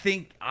 I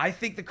think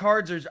the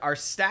cards are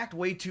stacked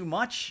way too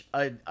much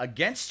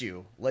against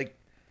you. Like,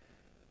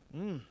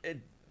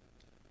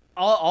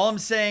 All I'm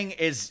saying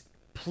is,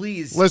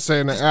 please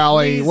Listen, just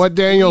Allie, please, what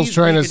Daniel's please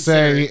trying to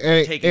reconsider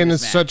say taking in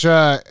this such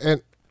match.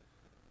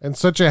 in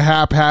such a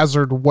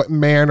haphazard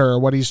manner,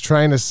 what he's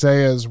trying to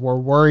say is, we're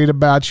worried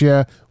about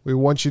you. We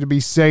want you to be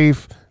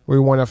safe. We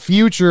want a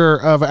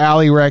future of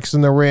Allie Rex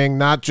in the ring,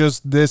 not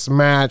just this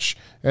match,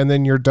 and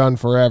then you're done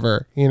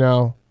forever. You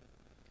know.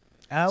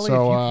 Allie,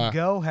 So, if you can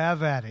go,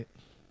 have at it.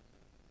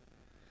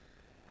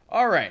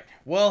 All right.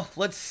 Well,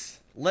 let's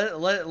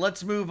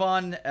move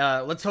on.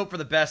 Let's hope for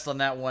the best on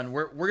that one.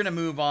 We're gonna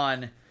move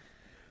on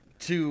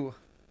to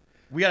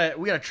we got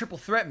a triple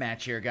threat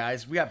match here,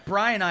 guys. We got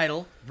Brian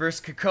Idol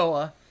versus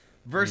Kakoa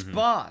versus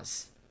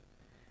Boz,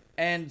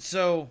 and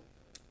so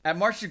at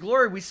March to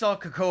Glory we saw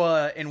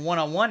Kakoa in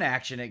one-on-one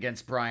action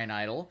against Brian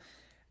Idol.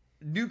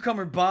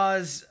 Newcomer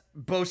Boz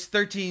boasts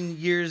 13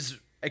 years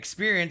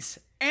experience,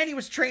 and he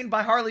was trained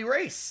by Harley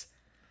Race.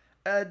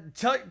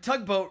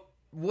 Tugboat.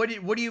 What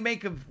do you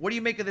make of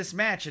this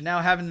match, and now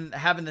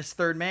having this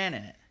third man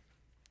in it?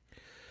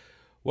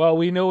 Well,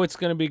 we know it's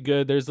going to be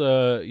good. There's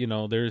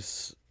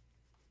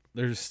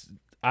there's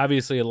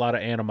obviously a lot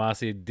of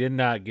animosity. It did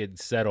not get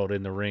settled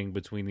in the ring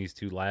between these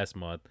two last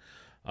month.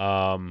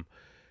 And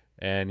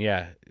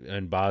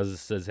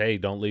Boz says, "Hey,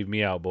 don't leave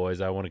me out, boys.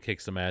 I want to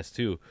kick some ass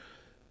too."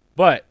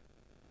 But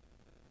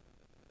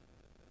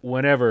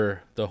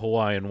whenever the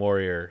Hawaiian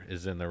Warrior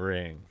is in the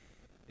ring,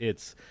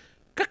 it's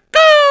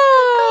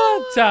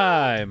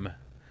time.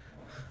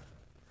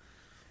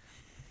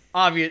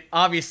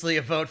 Obviously,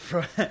 a vote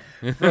from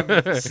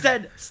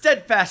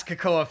steadfast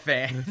Kakoa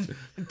fan,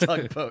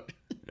 Tugboat.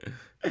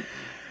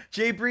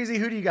 Jay Breezy,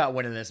 who do you got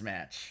winning this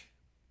match?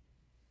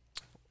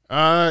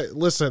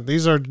 Listen,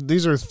 these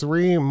are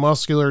three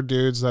muscular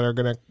dudes that are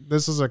gonna.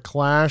 This is a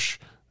clash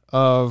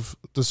of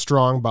the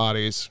strong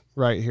bodies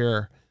right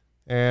here,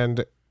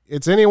 and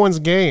it's anyone's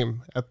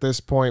game at this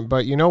point.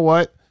 But you know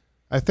what?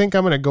 I think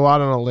I'm gonna go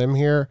out on a limb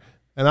here,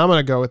 and I'm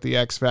gonna go with the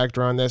X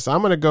Factor on this.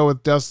 I'm gonna go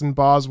with Dustin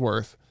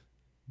Bosworth.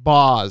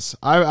 Boz.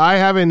 I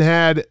haven't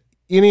had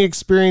any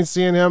experience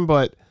seeing him,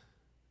 but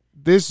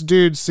this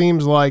dude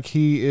seems like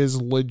he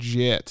is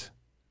legit.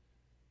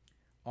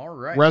 All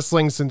right.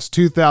 Wrestling since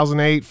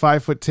 2008,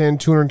 5'10",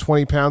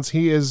 220 pounds.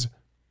 He is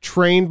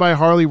trained by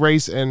Harley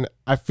Race, and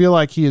I feel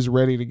like he is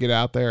ready to get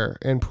out there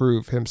and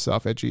prove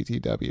himself at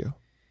GTW.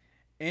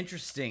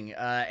 Interesting.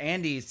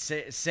 Andy,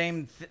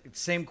 same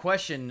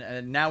question.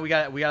 Now we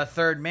got a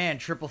third man,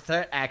 triple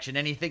threat action.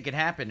 Anything can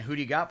happen. Who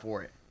do you got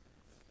for it?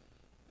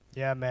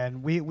 Yeah,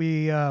 man. We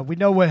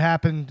know what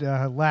happened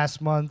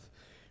last month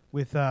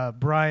with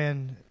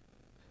Brian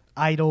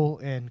Idol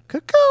and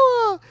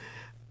Kakoa,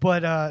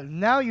 but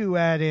now you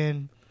add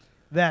in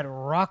that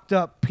rocked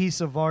up piece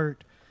of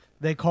art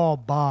they call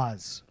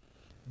Boz.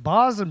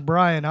 Boz and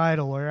Brian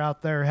Idol are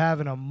out there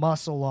having a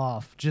muscle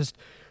off, just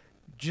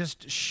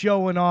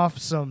showing off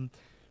some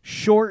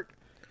short,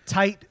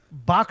 tight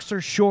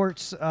boxer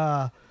shorts.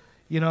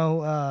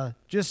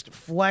 Just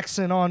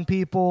flexing on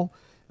people.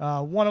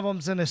 One of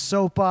them's in a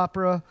soap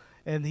opera,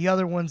 and the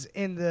other one's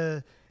in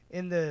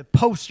the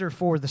poster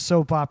for the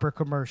soap opera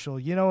commercial.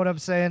 You know what I'm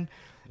saying?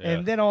 Yeah.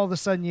 And then all of a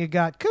sudden you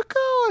got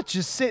Kakoa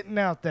just sitting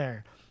out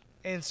there.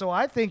 And so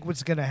I think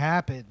what's going to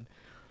happen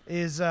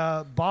is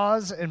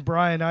Boz and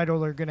Brian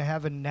Idol are going to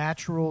have a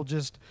natural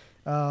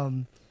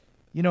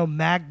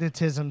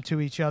magnetism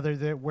to each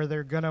other where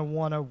they're going to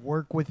want to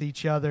work with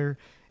each other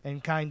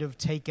and kind of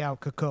take out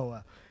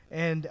Kakoa.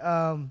 And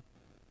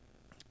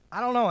I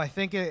don't know. I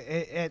think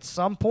at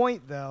some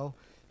point, though,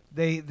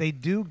 they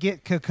do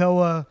get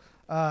Kakoa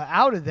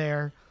out of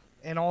there,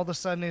 and all of a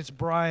sudden it's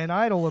Brian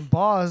Idol and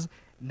Boz.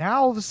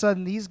 Now all of a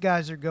sudden these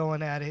guys are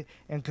going at it,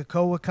 and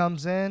Kakoa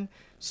comes in,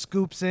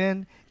 scoops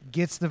in,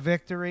 gets the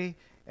victory,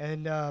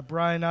 and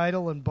Brian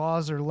Idol and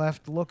Boz are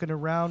left looking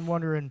around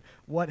wondering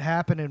what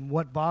happened and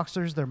what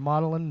boxers they're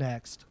modeling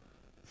next.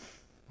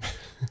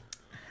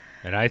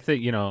 And I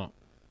think,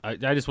 I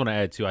just want to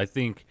add, too, I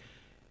think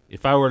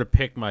if I were to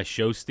pick my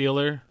show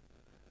stealer,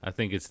 I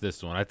think it's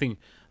this one.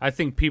 I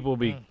think people will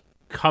be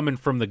coming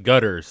from the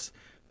gutters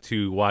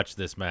to watch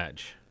this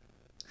match.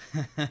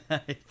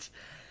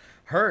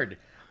 Heard.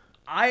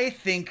 I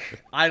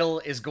think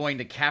Idol is going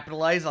to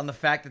capitalize on the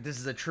fact that this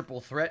is a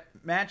triple threat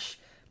match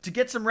to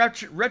get some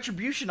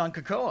retribution on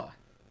Kakoa.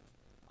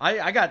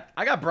 I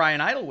got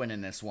Brian Idol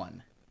winning this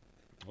one.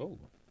 Oh.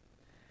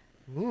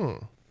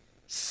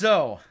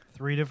 So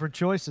 3 different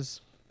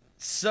choices.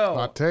 So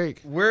hot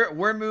take.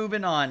 We're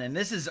moving on, and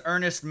this is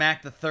Ernest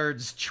Mac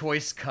III's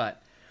choice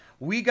cut.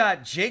 We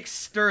got Jake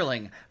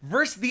Sterling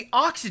versus the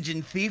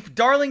Oxygen Thief,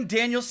 Darling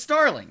Daniel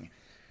Starling.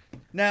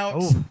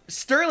 Now,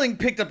 Sterling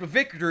picked up a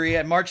victory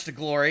at March to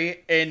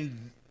Glory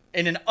in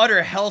an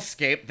utter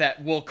hellscape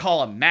that we'll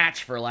call a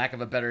match, for lack of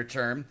a better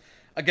term,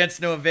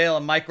 against No Avail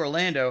and Mike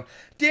Orlando.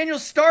 Daniel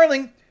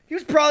Starling, he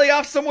was probably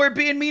off somewhere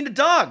being mean to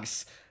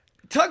dogs.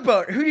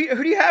 Tugboat, who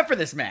do you have for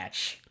this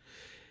match?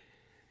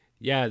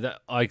 Yeah,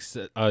 like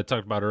I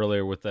talked about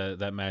earlier with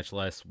that match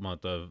last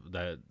month of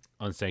that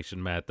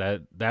unsanctioned match,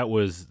 that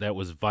was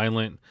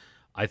violent.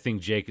 I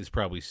think Jake is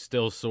probably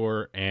still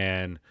sore,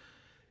 and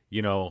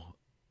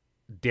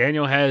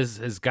Daniel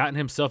has gotten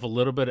himself a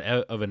little bit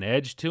of an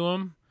edge to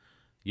him.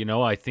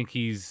 I think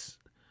he's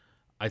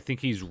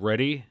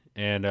ready,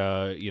 and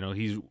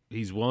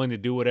he's willing to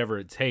do whatever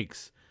it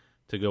takes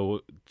to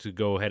go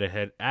head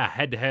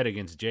to head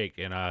against Jake,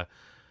 and I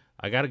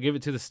got to give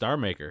it to the Star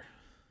Maker,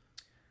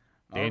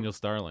 Daniel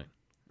Starling.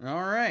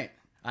 All right.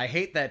 I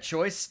hate that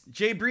choice.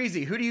 Jay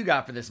Breezy, who do you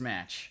got for this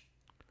match?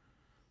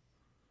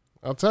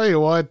 I'll tell you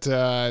what,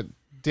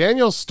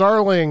 Daniel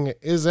Starling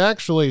is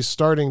actually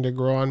starting to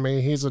grow on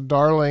me. He's a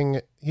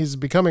darling. He's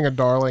becoming a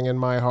darling in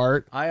my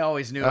heart. I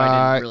always knew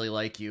I didn't really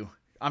like you.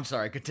 I'm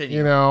sorry,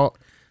 continue.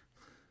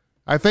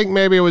 I think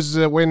maybe it was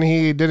when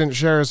he didn't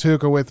share his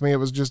hookah with me, it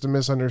was just a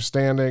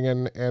misunderstanding.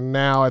 And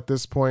now at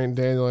this point,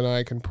 Daniel and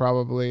I can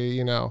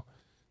probably,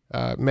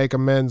 make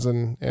amends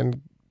and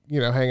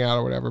hang out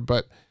or whatever.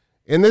 But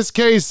in this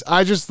case,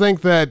 I just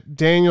think that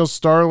Daniel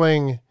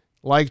Starling,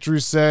 like Drew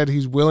said,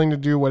 he's willing to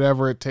do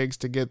whatever it takes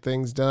to get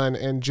things done.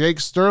 And Jake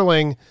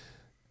Sterling,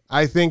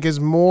 I think, is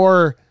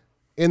more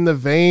in the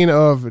vein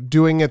of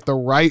doing it the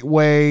right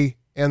way.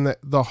 And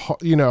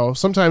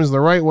sometimes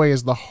the right way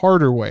is the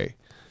harder way.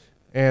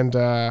 And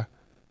I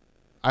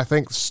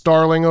think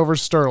Starling over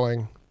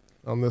Sterling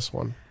on this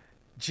one.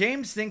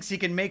 James thinks he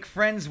can make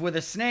friends with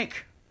a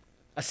snake.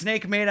 A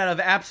snake made out of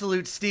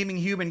absolute steaming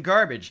human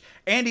garbage.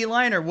 Andy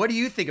Liner, what do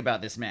you think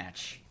about this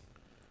match?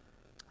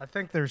 I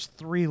think there's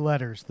 3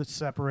 letters that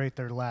separate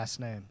their last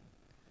name.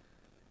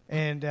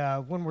 And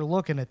when we're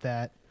looking at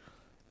that,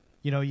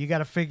 you got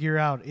to figure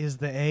out, is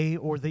the A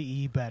or the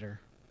E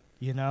better?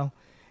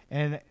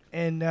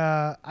 And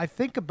I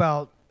think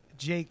about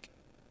Jake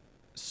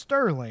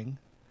Sterling,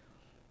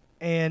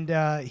 and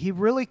he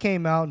really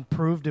came out and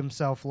proved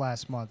himself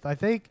last month. I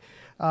think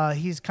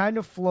he's kind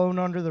of flown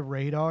under the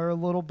radar a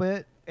little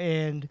bit,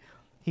 and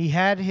he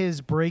had his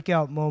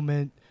breakout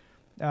moment,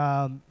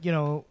 in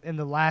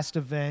the last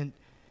event,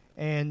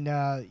 and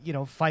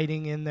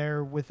fighting in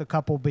there with a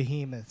couple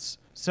behemoths.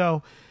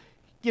 So,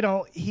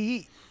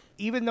 he,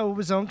 even though it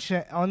was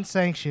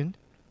unsanctioned,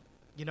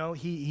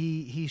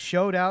 he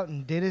showed out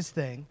and did his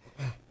thing.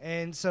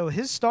 And so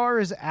his star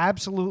is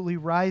absolutely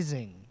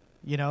rising,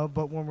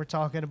 but when we're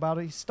talking about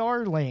a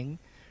Starling,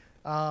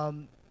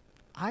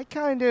 I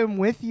kind of am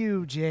with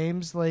you,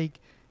 James. Like,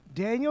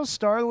 Daniel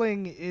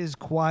Starling is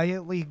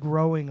quietly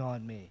growing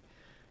on me.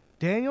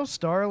 Daniel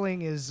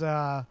Starling is,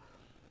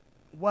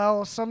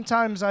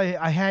 sometimes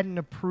I hadn't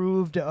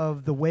approved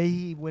of the way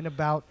he went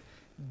about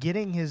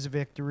getting his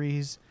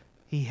victories.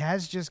 He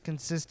has just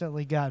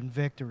consistently gotten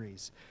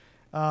victories.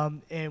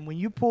 And when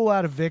you pull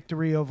out a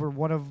victory over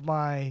one of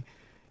my,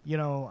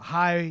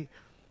 high,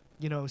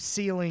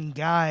 ceiling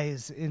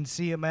guys in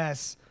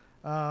CMS,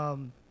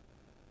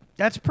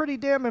 that's pretty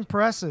damn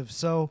impressive.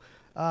 So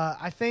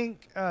I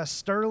think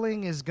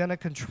Sterling is going to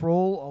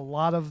control a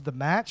lot of the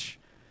match.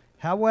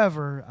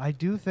 However, I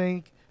do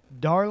think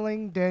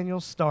darling Daniel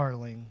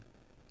Starling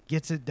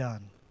gets it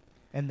done.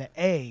 And the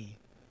A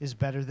is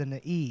better than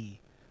the E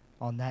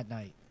on that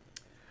night.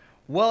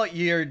 Well,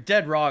 you're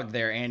dead wrong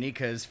there, Andy,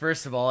 because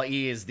first of all,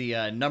 E is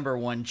the number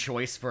one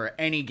choice for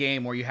any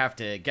game where you have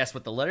to guess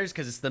what the letters,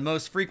 because it's the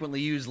most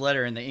frequently used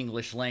letter in the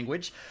English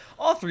language.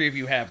 All 3 of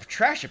you have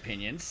trash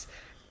opinions,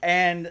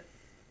 and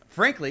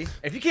frankly,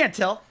 if you can't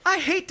tell, I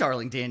hate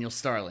darling Daniel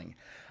Starling.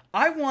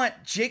 I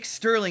want Jake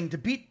Sterling to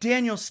beat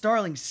Daniel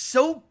Starling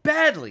so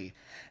badly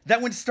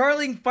that when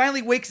Starling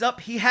finally wakes up,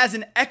 he has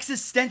an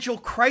existential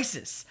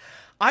crisis.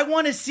 I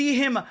want to see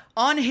him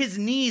on his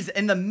knees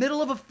in the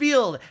middle of a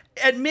field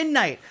at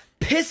midnight,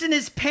 pissing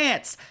his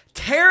pants,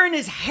 tearing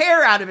his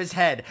hair out of his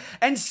head,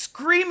 and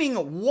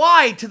screaming,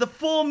 "Why?" to the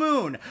full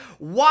moon.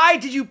 Why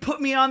did you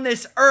put me on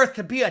this earth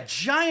to be a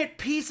giant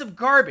piece of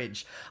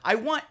garbage? I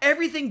want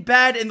everything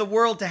bad in the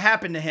world to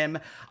happen to him.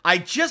 I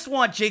just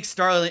want Jake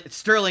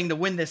Sterling to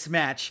win this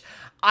match.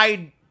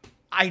 Yeah,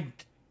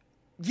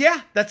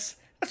 that's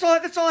all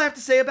I have to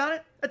say about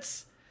it.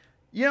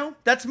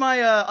 That's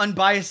my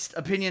unbiased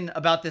opinion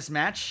about this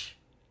match.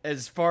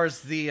 As far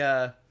as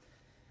the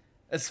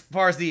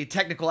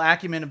technical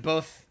acumen of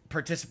both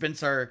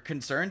participants are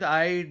concerned,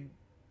 I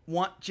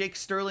want Jake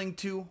Sterling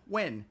to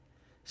win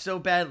so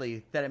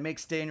badly that it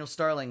makes Daniel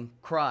Starling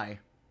cry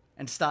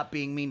and stop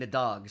being mean to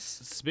dogs.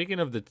 Speaking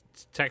of the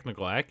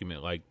technical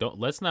acumen,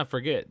 let's not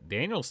forget,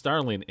 Daniel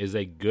Starling is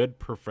a good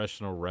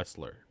professional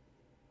wrestler.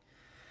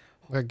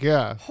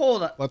 Yeah.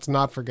 Hold on. Let's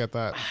not forget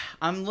that.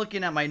 I'm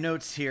looking at my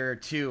notes here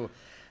too.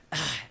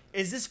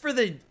 Is this for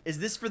the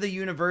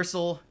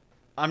Universal?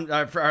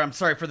 I'm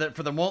sorry, for the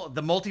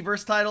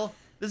multiverse title.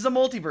 This is a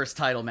multiverse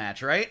title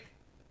match, right?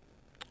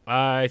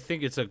 I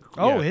think it's a Is it?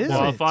 It's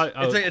a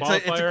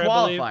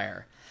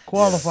qualifier.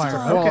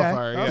 Qualifier.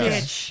 Okay.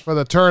 Yes. For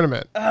the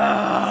tournament.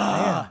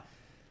 Now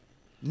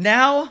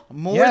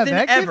more than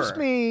that ever, gives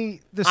me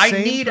the I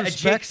same need a Jake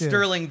perspective.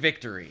 Sterling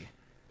victory.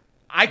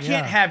 I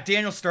can't have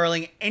Daniel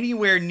Sterling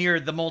anywhere near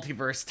the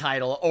multiverse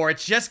title, or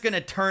it's just going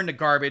to turn to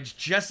garbage,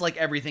 just like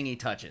everything he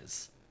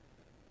touches.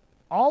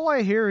 All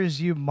I hear is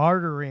you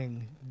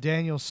martyring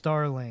Daniel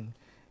Starling,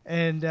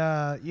 and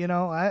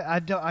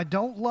I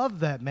don't love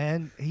that,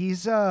 man.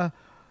 He's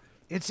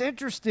it's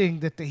interesting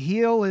that the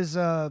heel is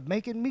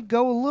making me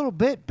go a little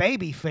bit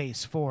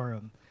babyface for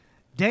him.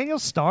 Daniel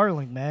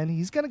Starling, man,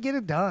 he's going to get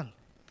it done.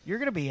 You're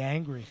going to be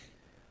angry.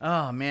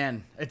 Oh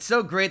man, it's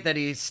so great that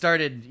he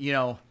started,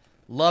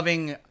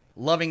 loving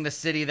the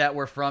city that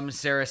we're from,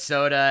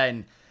 Sarasota,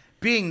 and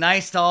being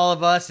nice to all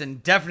of us,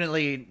 and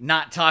definitely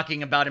not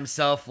talking about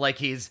himself like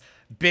he's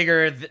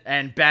bigger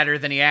and badder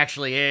than he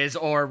actually is,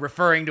 or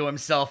referring to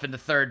himself in the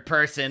third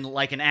person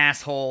like an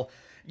asshole.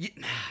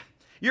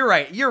 You're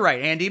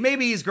right, Andy.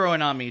 Maybe he's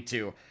growing on me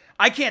too.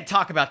 I can't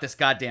talk about this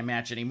goddamn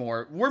match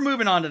anymore. We're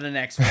moving on to the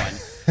next one.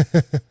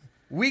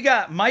 We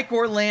got Mike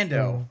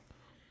Orlando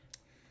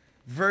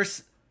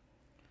versus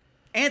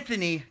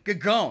Anthony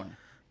Gagone.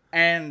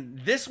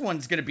 And this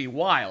one's going to be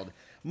wild.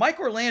 Mike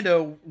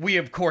Orlando, we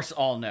of course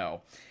all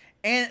know.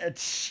 And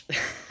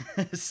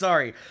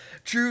sorry.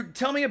 Drew,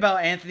 tell me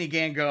about Anthony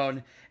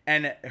Gagone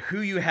and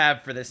who you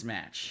have for this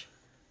match.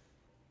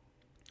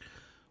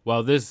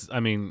 Well,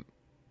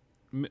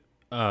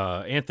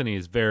 Anthony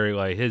is very,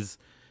 like, his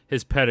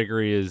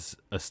pedigree is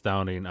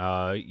astounding.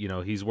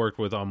 He's worked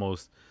with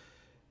almost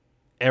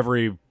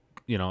every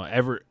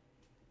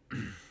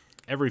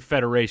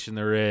federation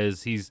there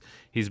is. He's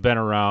been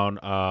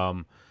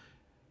around.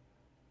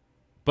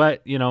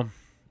 But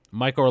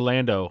Mike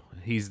Orlando,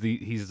 he's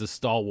the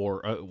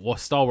stalwart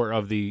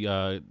of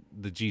the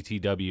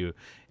GTW,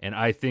 and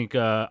I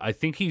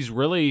think he's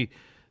really,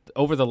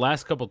 over the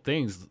last couple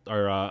things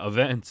or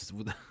events,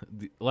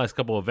 the last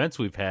couple events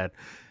we've had,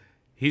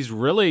 he's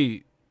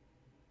really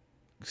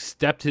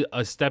stepped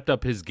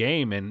up his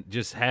game and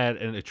just had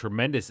a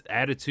tremendous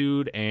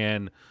attitude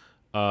and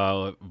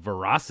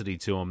veracity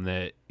to him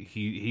that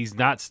he's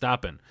not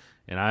stopping.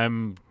 And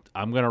I'm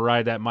gonna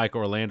ride that Mike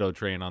Orlando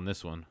train on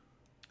this one.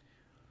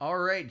 All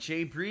right,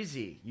 Jay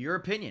Breezy, your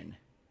opinion.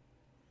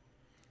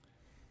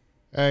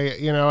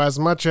 As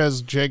much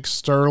as Jake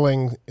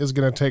Sterling is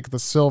going to take the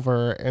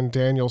silver and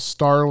Daniel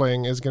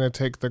Starling is going to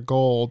take the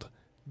gold,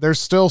 there's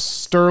still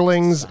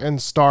Sterlings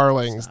and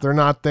Starlings. They're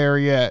not there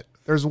yet.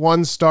 There's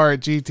one star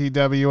at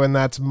GTW, and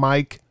that's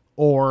Mike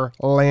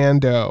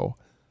Orlando.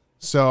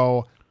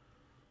 So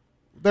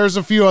there's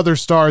a few other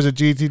stars at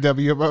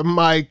GTW, but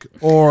Mike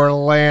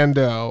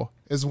Orlando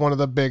is one of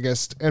the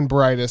biggest and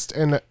brightest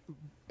and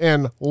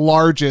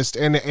largest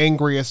and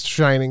angriest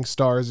shining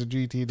stars at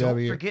GTW.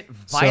 Don't forget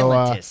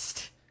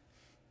Violentist.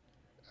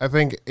 I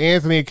think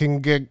Anthony can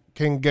be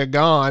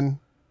Gagone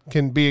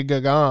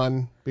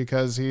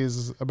because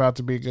he's about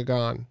to be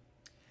Gagone.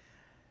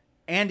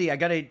 Andy, I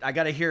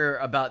gotta hear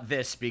about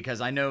this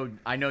because I know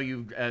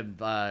you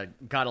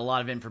got a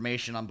lot of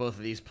information on both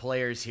of these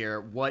players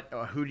here.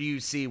 Who do you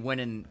see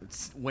winning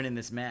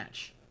this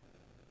match?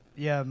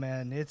 Yeah,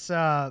 man, it's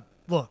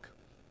look,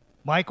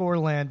 Mike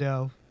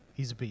Orlando,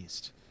 he's a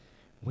beast.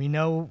 We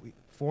know,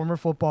 former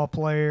football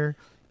player.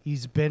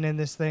 He's been in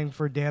this thing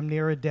for damn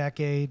near a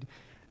decade.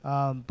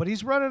 But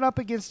he's running up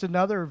against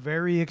another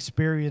very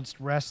experienced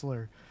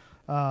wrestler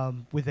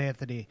with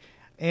Anthony.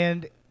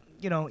 And,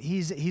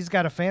 he's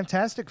got a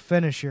fantastic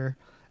finisher.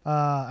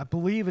 I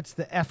believe it's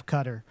the F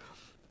cutter.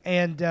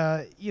 And,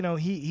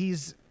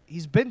 he's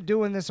been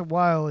doing this a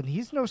while, and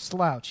he's no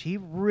slouch. He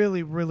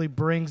really, really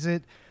brings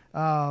it.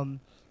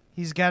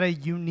 He's got a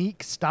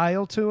unique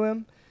style to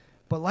him.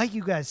 But like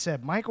you guys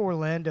said, Mike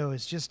Orlando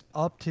has just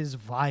upped his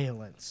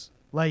violence.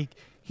 Like,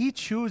 he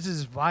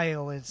chooses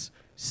violence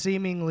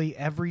seemingly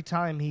every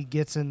time he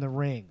gets in the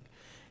ring.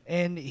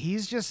 And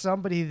he's just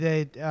somebody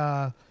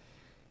that,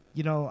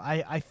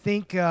 I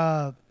think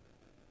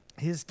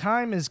his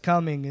time is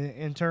coming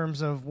in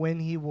terms of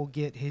when he will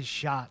get his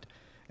shot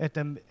at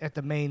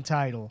the main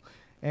title.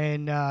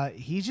 And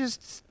he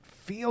just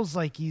feels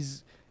like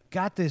he's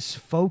got this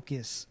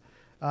focus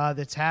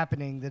that's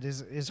happening that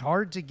is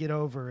hard to get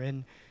over.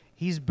 And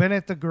he's been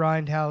at the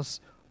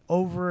Grindhouse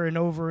over and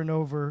over and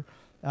over,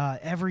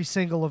 every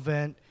single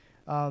event.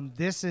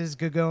 This is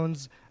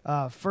Gagone's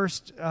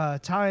first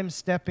time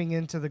stepping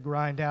into the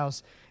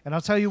Grindhouse. And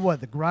I'll tell you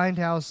what, the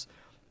Grindhouse,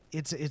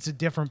 it's a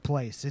different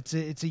place.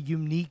 It's a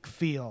unique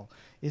feel.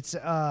 It's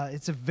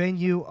a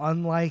venue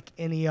unlike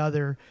any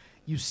other.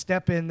 You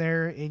step in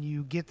there and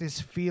you get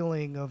this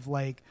feeling of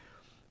like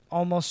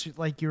almost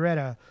like you're at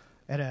a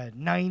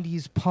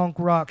 90s punk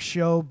rock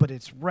show, but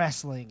it's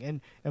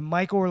wrestling. And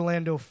Mike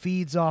Orlando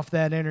feeds off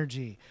that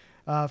energy.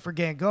 For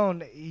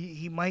Gagone,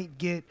 he might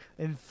get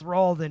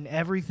enthralled in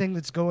everything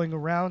that's going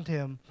around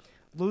him,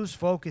 lose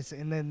focus,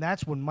 and then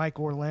that's when Mike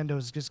Orlando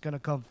is just going to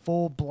come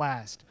full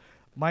blast.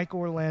 Mike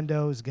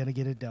Orlando is going to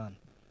get it done.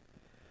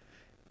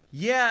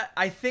 Yeah,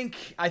 I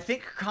think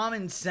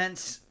common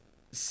sense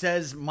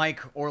says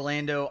Mike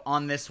Orlando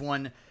on this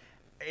one.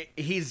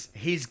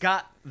 He's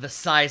got the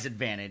size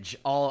advantage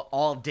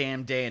all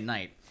damn day and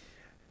night.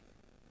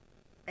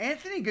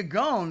 Anthony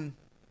Gagone,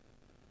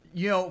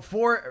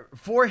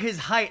 for his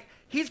height,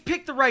 he's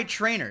picked the right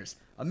trainers.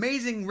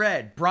 Amazing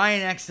Red,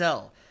 Brian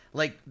XL,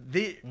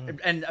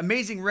 and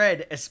Amazing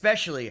Red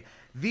especially.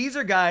 These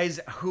are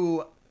guys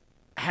who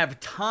have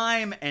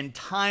time and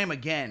time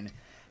again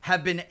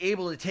have been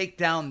able to take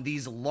down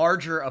these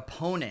larger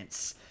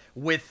opponents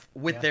with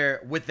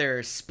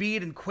their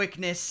speed and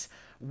quickness,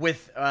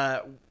 with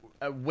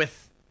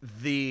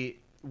the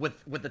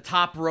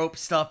top rope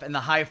stuff and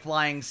the high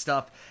flying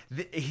stuff.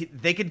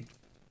 They could,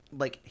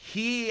 like,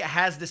 he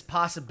has this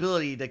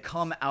possibility to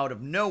come out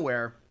of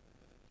nowhere,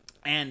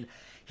 and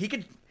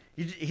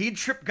he'd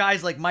trip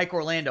guys like Mike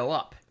Orlando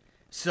up.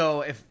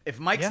 So if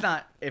Mike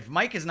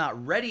is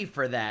not ready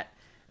for that,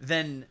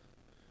 then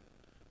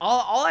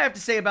all I have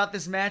to say about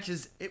this match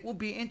is it will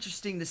be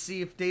interesting to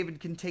see if David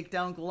can take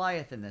down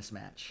Goliath in this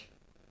match.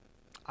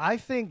 I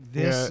think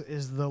this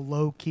is the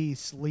low-key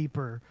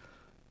sleeper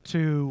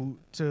to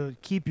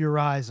keep your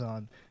eyes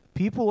on.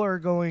 People are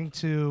going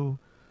to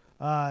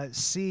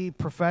see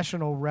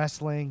professional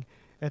wrestling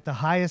at the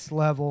highest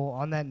level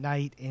on that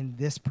night in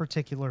this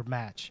particular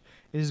match.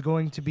 It is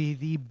going to be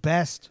the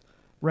best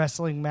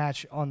wrestling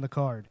match on the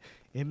card.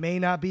 It may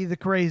not be the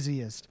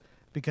craziest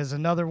because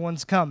another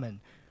one's coming,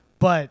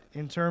 but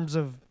in terms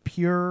of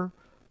pure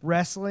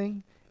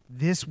wrestling,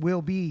 this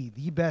will be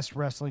the best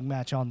wrestling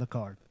match on the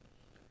card.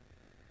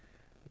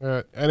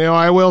 And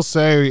I will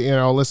say,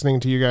 listening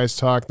to you guys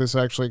talk, this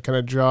actually kind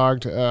of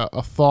jogged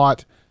a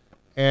thought,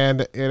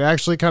 and it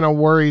actually kind of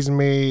worries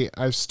me.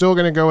 I'm still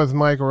going to go with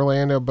Mike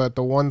Orlando, but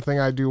the one thing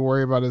I do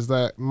worry about is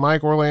that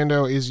Mike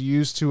Orlando is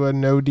used to a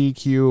no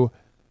DQ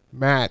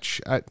match.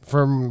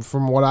 From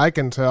what I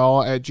can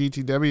tell at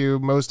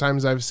GTW, most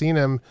times I've seen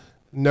him,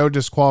 no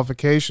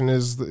disqualification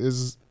is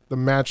the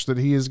match that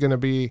he is going to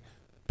be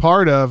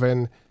part of,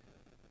 and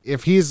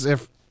if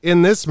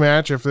in this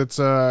match, if it's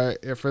a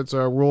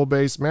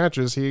rule-based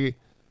matches,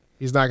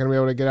 he's not going to be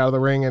able to get out of the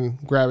ring and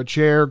grab a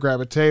chair,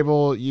 grab a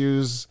table,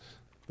 use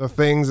the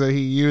things that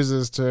he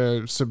uses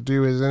to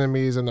subdue his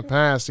enemies in the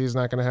past. He's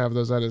not going to have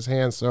those at his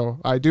hands, so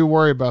I do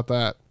worry about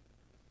that.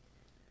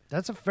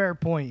 That's a fair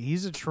point.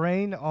 He's a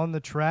train on the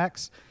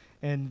tracks,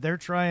 and they're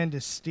trying to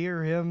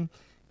steer him,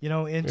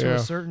 into a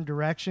certain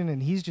direction,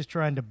 and he's just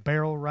trying to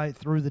barrel right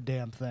through the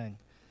damn thing.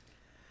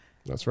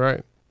 That's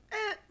right.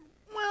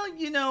 Well,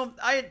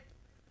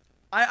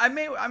 I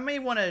may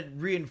want to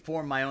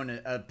reinform my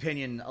own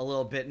opinion a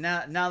little bit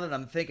now that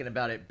I'm thinking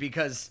about it,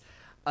 because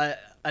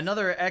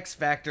another X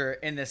factor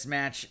in this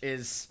match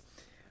is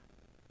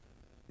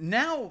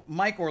now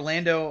Mike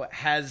Orlando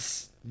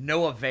has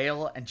Noah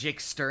Vale and Jake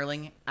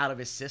Sterling out of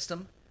his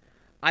system.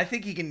 I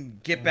think he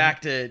can get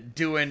back to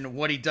doing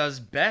what he does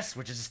best,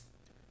 which is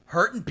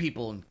hurting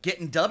people and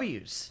getting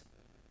W's.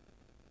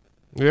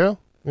 Yeah,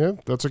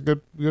 that's a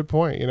good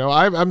point.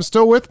 I'm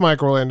still with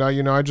Mike Orlando.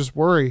 I just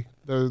worry.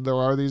 There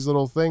are these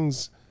little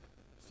things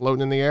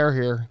floating in the air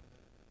here.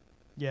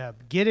 Yeah,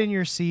 get in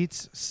your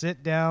seats,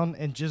 sit down,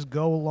 and just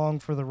go along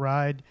for the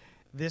ride.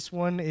 This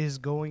one is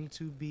going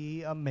to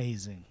be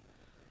amazing.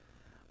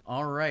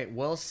 All right,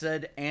 well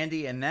said,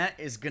 Andy, and that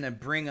is going to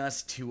bring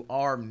us to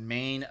our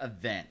main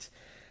event.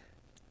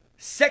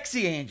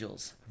 Sexy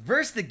Angels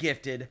versus the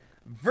Gifted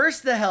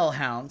versus the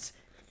Hellhounds,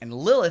 and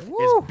Lilith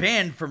is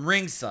banned from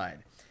ringside.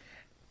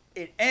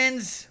 It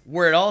ends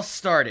where it all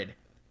started.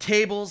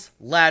 Tables,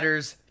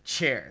 ladders,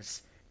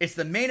 chairs. It's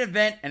the main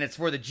event, and it's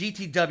for the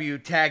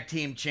GTW Tag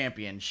Team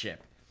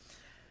Championship.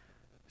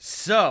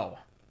 So,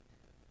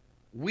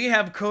 we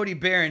have Cody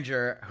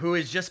Behringer, who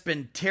has just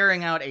been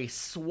tearing out a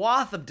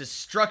swath of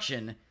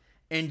destruction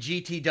in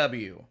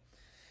GTW.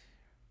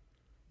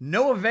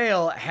 Noah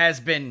Vale has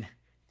been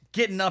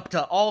getting up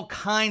to all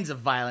kinds of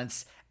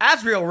violence.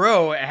 Azrael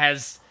Rowe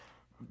has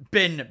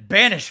been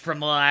banished from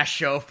the last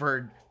show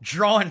for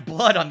drawing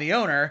blood on the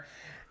owner.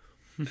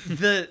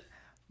 The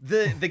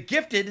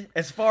Gifted,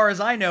 as far as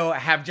I know,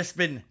 have just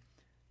been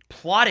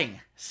plotting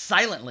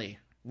silently,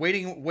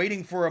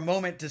 waiting for a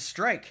moment to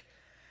strike.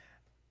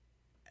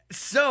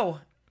 So,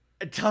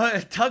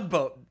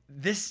 Tugboat,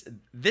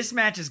 this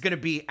match is going to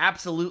be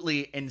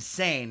absolutely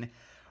insane.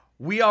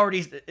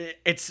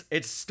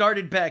 It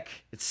started back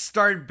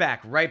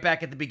right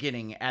back at the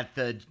beginning at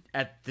the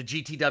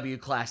GTW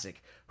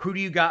Classic. Who do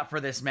you got for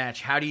this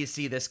match? How do you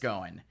see this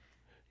going?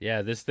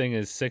 Yeah, this thing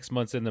is 6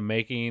 months in the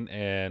making,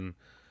 and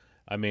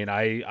I mean,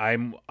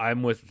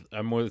 I'm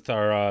with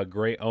our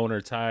great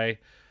owner Ty.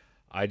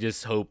 I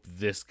just hope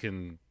this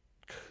can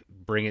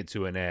bring it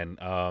to an end.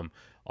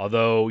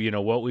 Although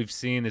what we've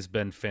seen has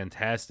been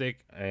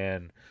fantastic,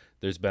 and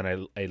there's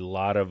been a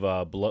lot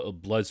of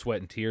blood, sweat,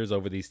 and tears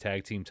over these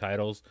tag team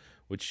titles,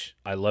 which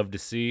I love to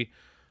see.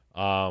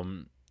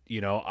 I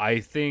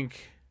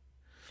think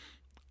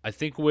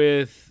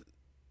with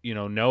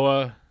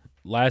Noah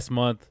last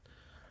month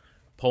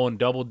pulling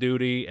double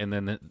duty, and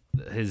then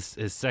his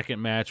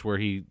second match where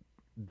he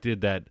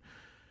did that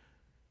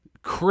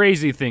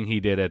crazy thing he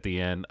did at the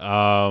end.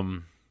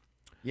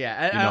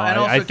 Yeah, and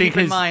also keep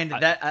in mind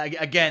that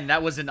again,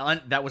 that was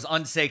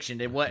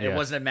unsanctioned. It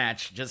wasn't a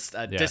match. Just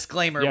a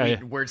disclaimer: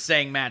 we're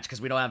saying match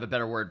because we don't have a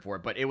better word for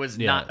it, but it was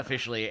not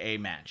officially a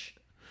match.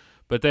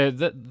 But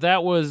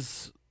that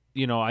was,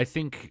 I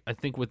think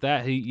with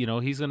that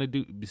he's gonna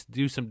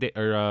do some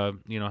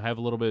have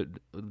a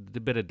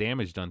bit of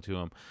damage done to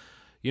him.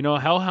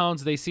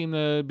 Hellhounds, they seem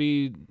to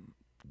be.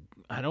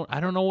 I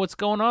don't know what's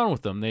going on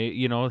with them.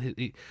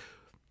 They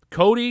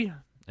Cody.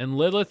 and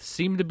Lilith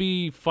seem to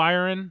be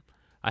firing.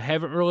 I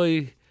haven't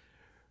really,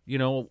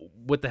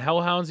 with the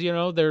Hellhounds,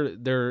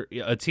 they're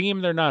a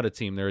team, they're not a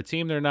team. They're a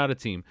team, they're not a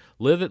team.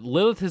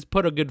 Lilith has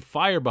put a good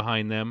fire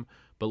behind them,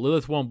 but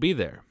Lilith won't be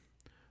there.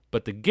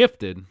 But the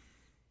Gifted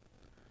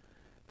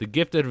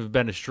have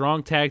been a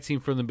strong tag team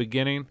from the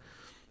beginning.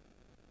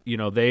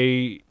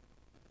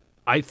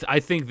 I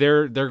think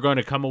they're going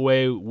to come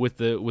away with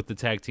the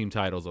tag team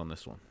titles on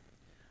this one.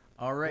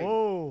 All right.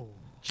 Whoa.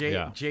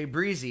 Jay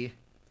Breezy,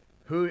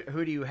 who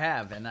do you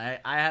have? And I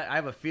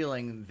have a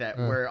feeling that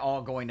we're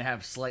all going to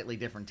have slightly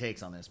different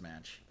takes on this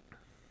match.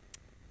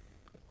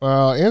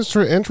 Well,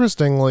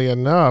 interestingly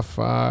enough,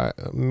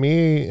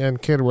 me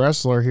and Kid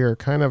Wrestler here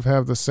kind of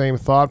have the same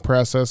thought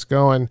process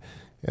going.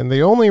 And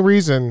the only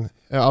reason,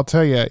 I'll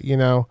tell you,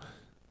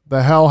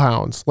 the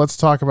Hellhounds. Let's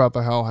talk about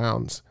the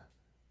Hellhounds.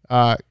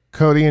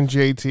 Cody and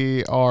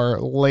JT are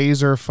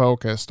laser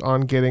focused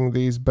on getting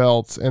these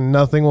belts, and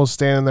nothing will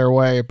stand in their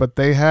way. But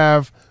they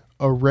have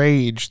a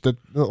rage,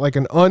 like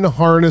an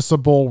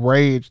unharnessable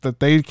rage that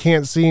they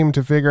can't seem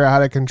to figure out how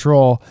to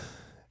control.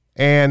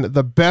 And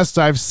the best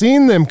I've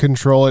seen them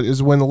control it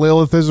is when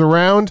Lilith is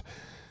around,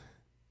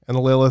 and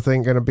Lilith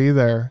ain't gonna be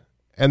there.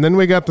 And then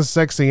we got the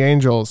Sexy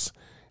Angels,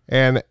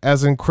 and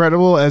as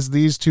incredible as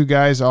these two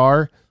guys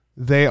are,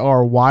 they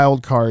are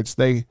wild cards.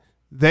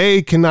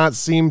 They cannot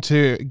seem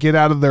to get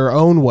out of their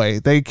own way.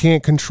 They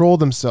can't control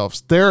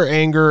themselves. Their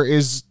anger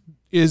is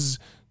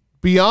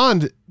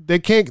beyond. They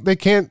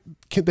can't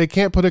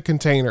put a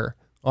container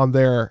on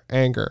their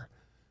anger.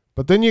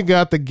 But then you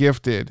got the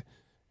Gifted,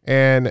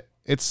 and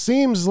it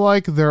seems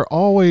like they're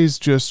always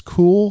just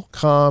cool,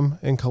 calm,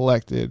 and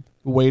collected,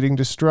 waiting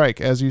to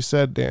strike, as you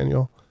said,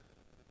 Daniel.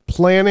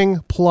 Planning,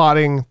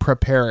 plotting,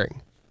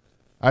 preparing.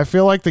 I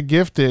feel like the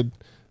Gifted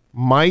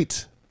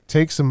might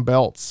take some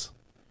belts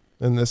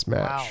in this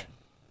match.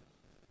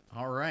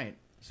 Wow. All right.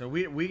 So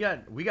we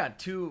got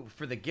two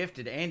for the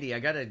Gifted. Andy, I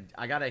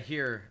gotta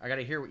hear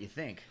what you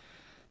think.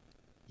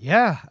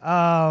 Yeah.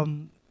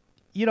 I'm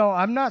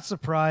not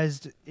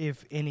surprised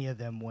if any of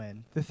them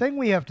win. The thing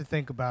we have to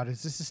think about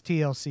is this is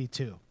TLC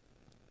 2.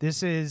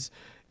 This is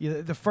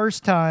the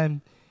first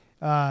time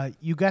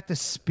you got the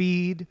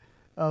speed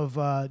of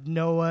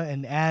Noah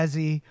and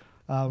Azzy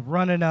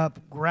running up,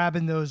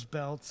 grabbing those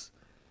belts.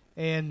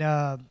 And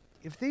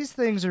if these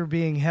things are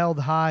being held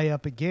high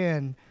up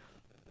again,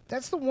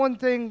 that's the one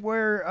thing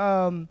where,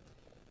 I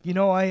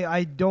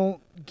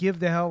don't give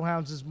the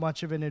Hellhounds as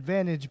much of an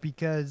advantage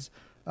because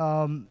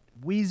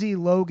Wheezy,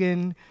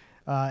 Logan,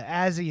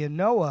 Azzy, and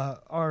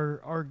Noah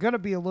are going to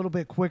be a little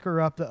bit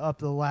quicker up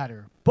the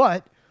ladder.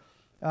 But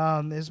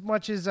as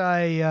much as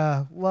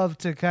I love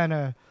to kind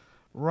of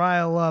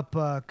rile up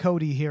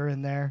Cody here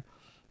and there,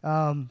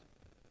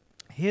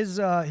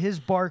 his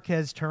bark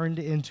has turned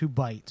into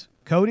bite.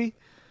 Cody,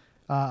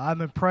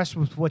 I'm impressed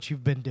with what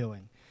you've been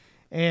doing.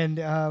 And,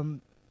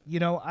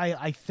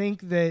 I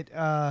think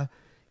that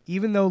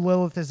even though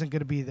Lilith isn't going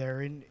to be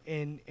there,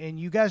 and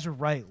you guys are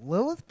right,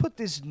 Lilith put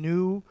this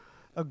new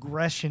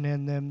aggression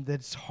in them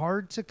that's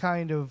hard to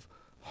kind of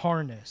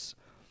harness.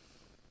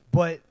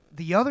 But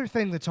the other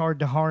thing that's hard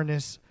to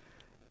harness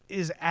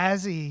is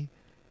Azzy.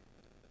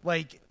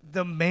 Like,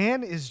 the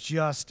man is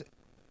just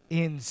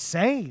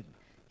insane.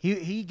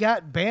 He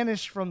got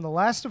banished from the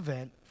last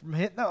event, from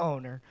hitting the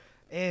owner,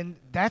 and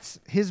that's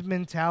his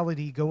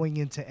mentality going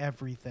into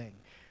everything,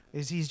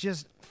 is he's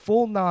just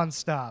full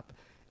nonstop.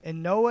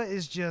 And Noah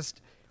is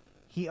just,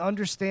 he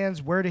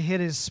understands where to hit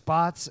his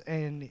spots,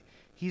 and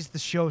he's the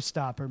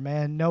showstopper,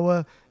 man.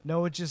 Noah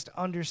just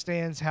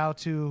understands how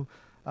to,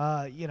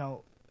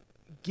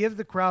 give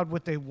the crowd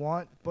what they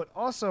want, but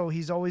also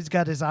he's always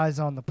got his eyes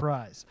on the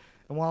prize.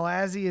 And while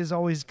Azzy is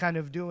always kind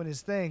of doing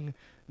his thing,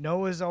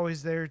 Noah's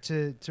always there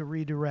to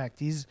redirect.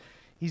 He's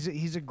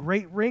a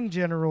great ring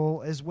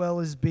general as well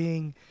as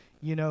being,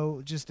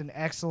 just an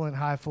excellent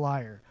high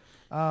flyer.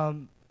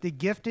 The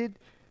Gifted,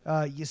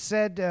 you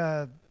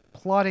said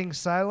plotting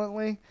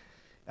silently.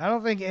 I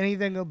don't think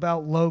anything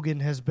about Logan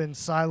has been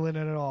silent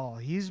at all.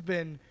 He's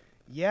been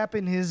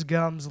yapping his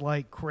gums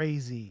like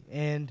crazy.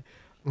 And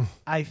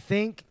I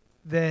think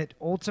that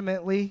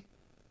ultimately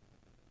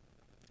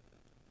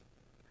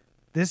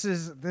this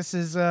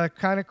is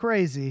kind of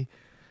crazy,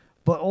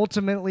 but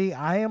ultimately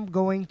I am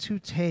going to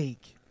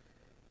take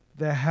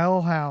the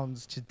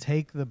Hellhounds to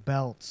take the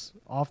belts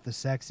off the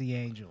Sexy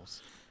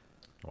Angels.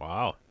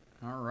 Wow.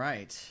 All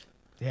right.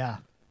 Yeah.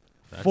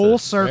 That's Full a-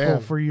 circle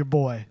Man. for your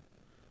boy.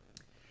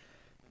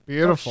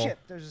 Beautiful. Oh, shit,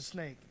 there's a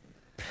snake.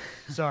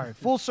 Sorry.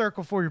 Full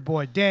circle for your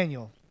boy.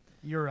 Daniel,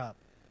 you're up.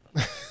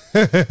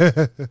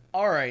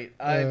 All right.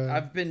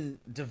 I've been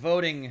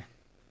devoting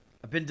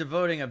a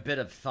bit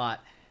of thought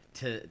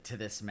to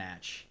this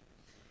match.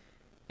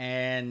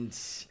 And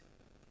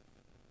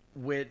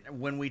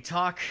when we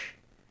talk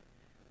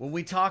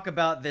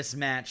about this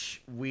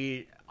match,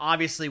 we got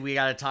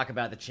to talk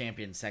about the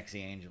champion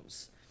Sexy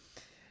Angels.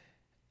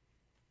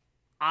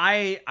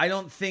 I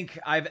don't think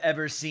I've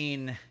ever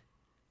seen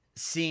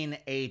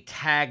a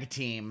tag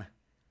team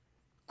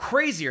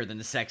crazier than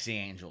the Sexy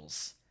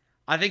Angels.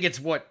 I think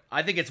it's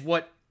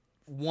what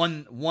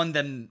won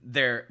them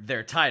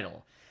their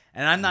title.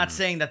 And I'm not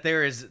saying that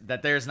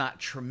there's not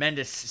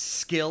tremendous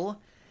skill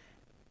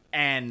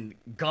and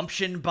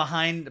gumption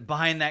behind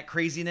that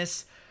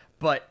craziness,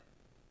 but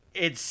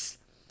it's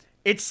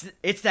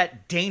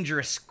that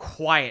dangerous,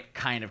 quiet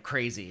kind of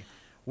crazy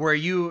where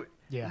you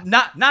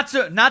not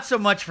so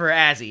much for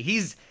Azzy.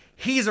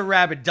 He's a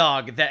rabid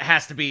dog that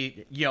has to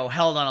be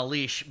held on a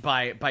leash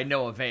by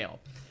Noah Vale.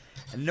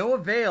 And Noah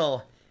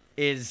Vale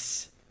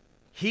he's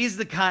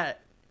the kind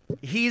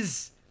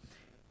he's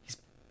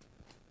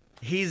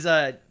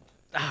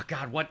oh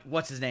God,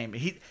 what's his name?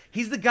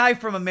 He's the guy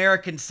from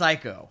American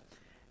Psycho.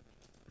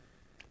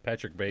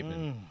 Patrick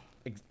Bateman.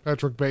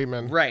 Patrick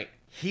Bateman. Right.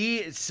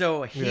 His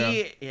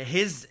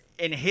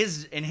in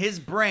his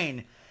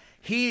brain,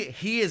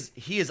 he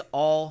is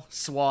all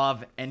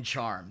suave and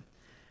charm.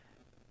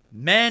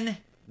 Men,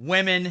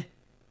 women,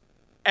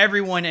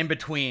 everyone in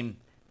between,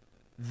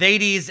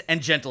 ladies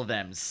and gentle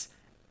thems.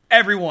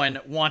 Everyone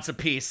wants a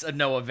piece of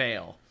Noah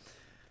Vale.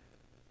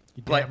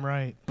 You're damn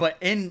right. But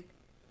in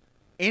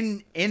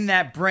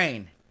that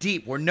brain,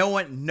 deep where no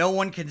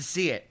one can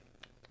see it,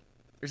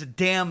 there's a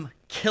damn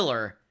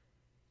killer,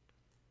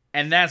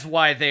 and that's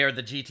why they are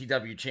the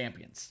GTW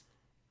champions.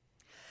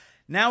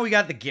 Now we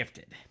got the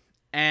Gifted,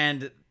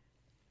 and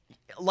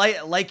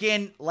like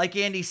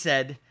Andy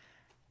said,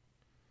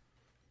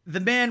 the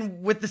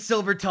man with the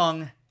silver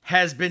tongue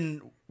has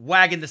been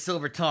wagging the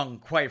silver tongue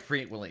quite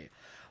frequently.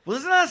 Well,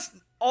 let's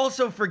not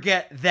also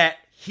forget that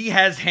he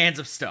has hands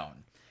of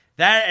stone.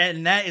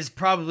 That is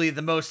probably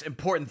the most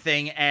important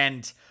thing,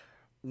 and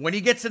when he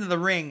gets into the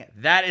ring,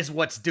 that is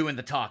what's doing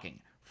the talking,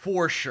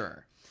 for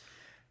sure.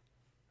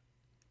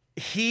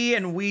 He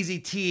and Wheezy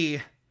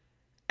T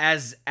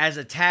as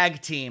a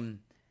tag team,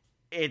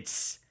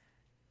 it's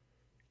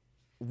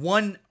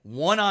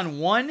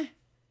one-on-one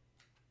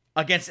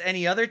against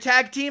any other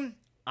tag team.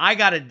 I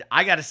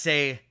gotta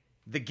say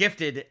the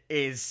Gifted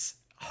is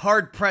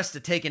hard pressed to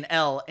take an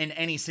L in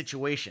any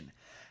situation.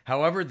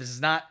 However, this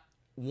is not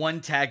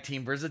one tag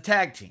team versus a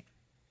tag team.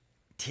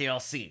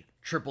 TLC,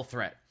 triple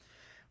threat.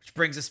 Which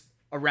brings us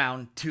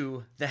around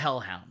to the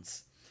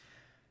Hellhounds.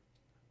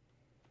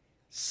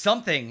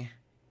 Something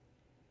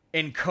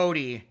in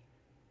Cody,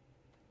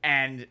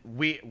 and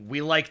we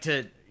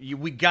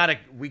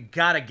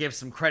gotta give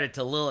some credit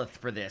to Lilith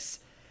for this,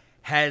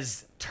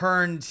 has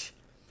turned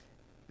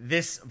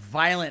this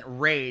violent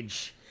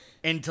rage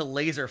into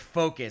laser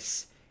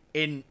focus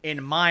in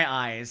my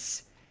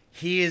eyes.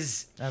 He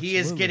is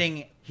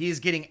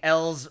getting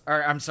L's,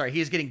 or I'm sorry,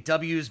 he is getting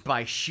W's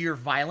by sheer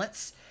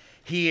violence.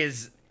 He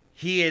is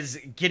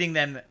getting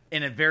them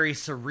in a very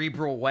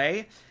cerebral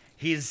way.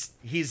 He's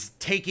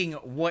taking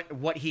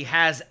what he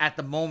has at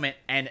the moment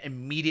and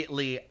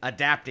immediately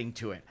adapting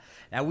to it.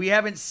 Now we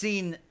haven't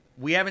seen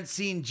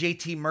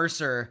JT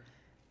Mercer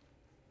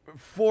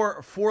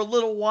for a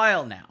little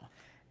while now.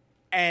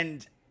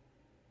 And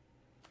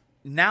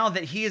now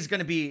that he is going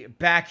to be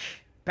back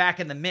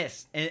in the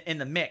mix,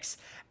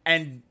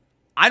 and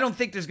I don't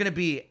think there's going to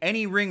be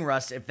any ring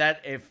rust if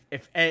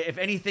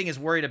anything is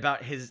worried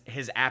about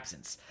his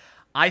absence.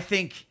 I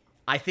think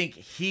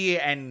he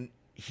and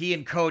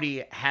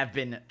Cody have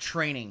been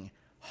training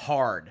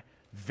hard,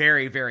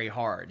 very, very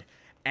hard,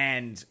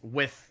 and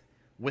with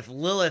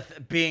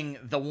Lilith being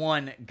the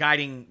one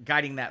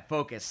guiding that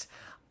focus,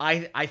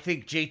 I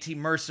think JT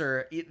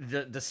Mercer,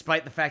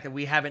 despite the fact that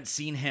we haven't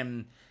seen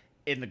him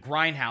in the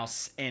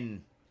Grindhouse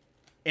in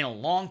a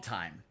long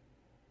time,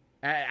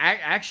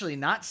 actually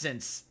not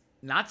since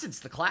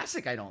the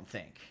Classic, I don't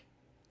think.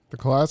 The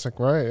Classic,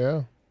 right?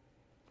 Yeah.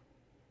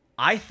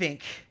 I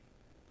think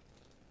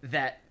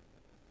that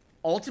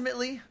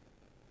ultimately,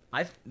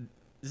 this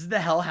is the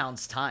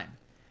Hellhounds' time,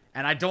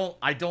 and I don't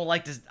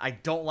like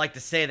to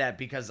say that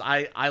because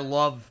I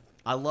love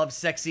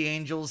Sexy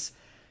Angels.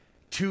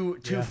 Two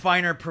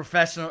finer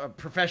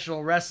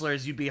professional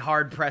wrestlers you'd be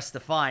hard pressed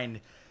to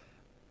find.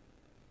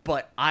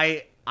 But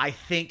I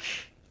think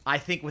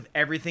with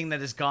everything that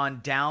has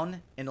gone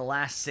down in the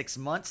last 6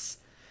 months,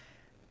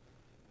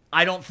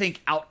 I don't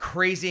think out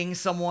crazying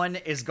someone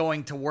is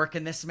going to work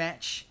in this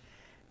match.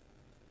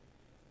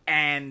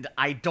 And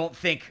I don't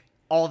think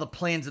all the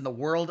plans in the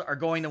world are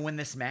going to win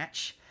this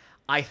match.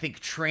 I think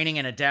training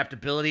and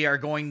adaptability are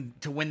going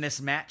to win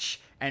this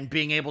match, and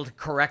being able to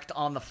correct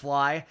on the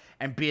fly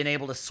and being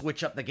able to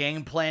switch up the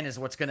game plan is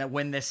what's going to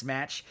win this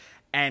match.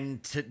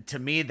 And to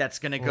me, that's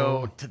going to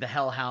go to the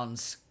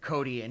Hellhounds,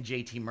 Cody and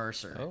JT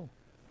Mercer. Oh,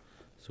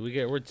 so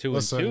we're 2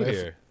 and 2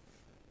 here.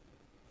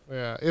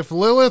 Yeah, if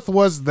Lilith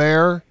was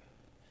there,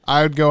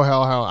 I would go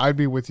Hellhound. I'd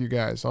be with you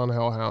guys on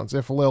Hellhounds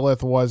if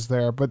Lilith was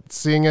there. But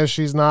seeing as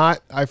she's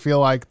not, I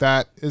feel like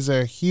that is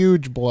a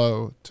huge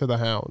blow to the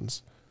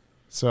Hounds.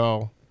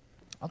 So,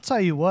 I'll tell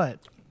you what,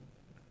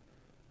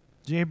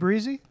 Jay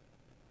Breezy,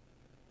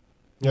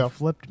 you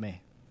flipped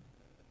me.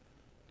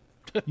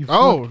 You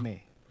flipped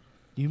me.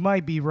 You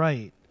might be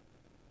right.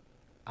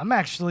 I'm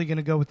actually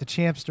gonna go with the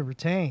champs to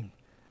retain.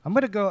 I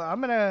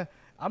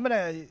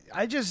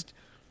just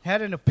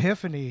had an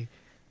epiphany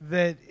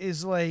that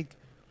is like,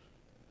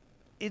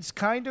 it's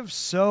kind of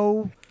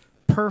so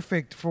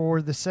perfect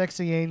for the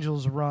Sexy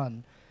Angels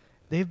run.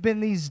 They've been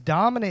these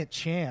dominant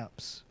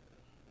champs,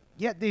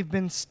 yet they've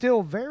been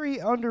still very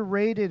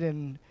underrated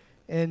and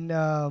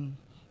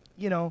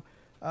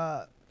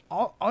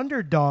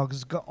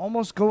underdogs,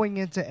 almost going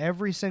into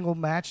every single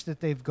match that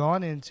they've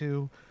gone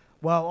into,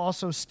 while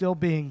also still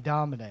being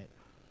dominant.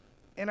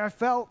 And I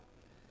felt,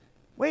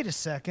 wait a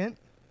second,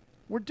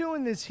 we're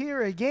doing this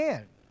here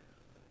again.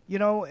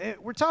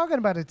 We're talking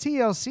about a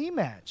TLC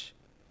match.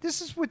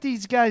 This is what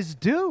these guys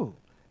do.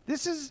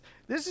 This is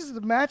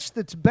the match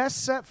that's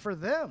best set for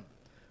them.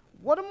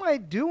 What am I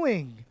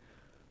doing,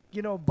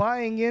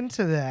 buying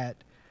into that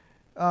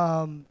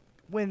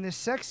when the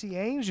Sexy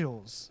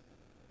Angels,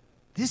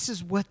 this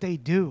is what they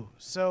do.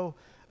 So,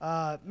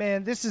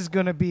 man, this is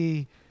gonna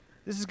be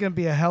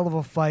a hell of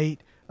a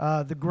fight.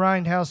 The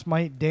Grindhouse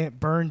might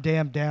burn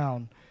damn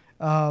down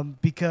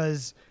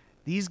because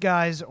these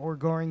guys are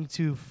going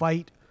to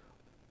fight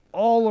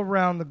all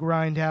around the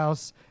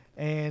Grindhouse,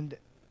 and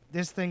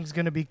this thing's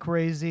going to be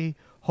crazy.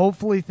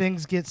 Hopefully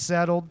things get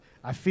settled.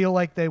 I feel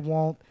like they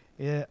won't,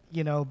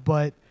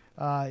 but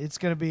it's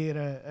going to be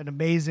an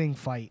amazing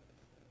fight.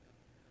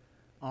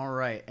 All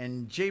right.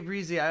 And Jay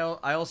Breezy,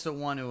 I also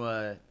want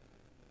to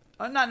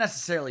not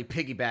necessarily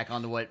piggyback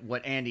onto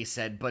what Andy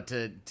said, but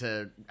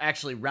to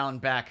actually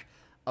round back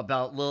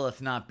about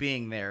Lilith not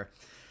being there.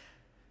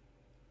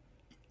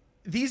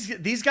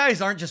 These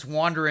guys aren't just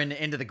wandering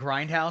into the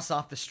Grindhouse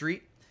off the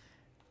street,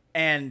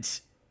 and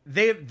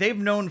they've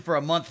known for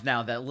a month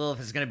now that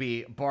Lilith is going to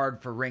be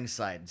barred for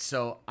ringside.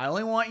 So I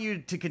only want you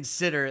to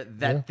consider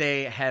that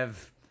they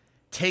have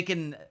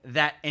taken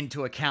that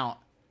into account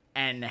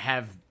and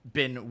have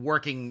been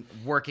working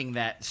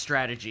that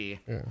strategy.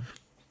 Yeah.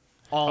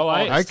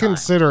 I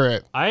consider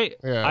it.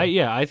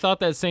 I thought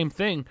that same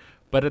thing,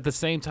 but at the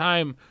same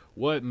time,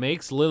 what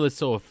makes Lilith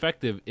so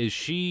effective is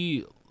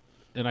she,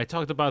 and I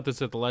talked about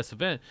this at the last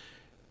event,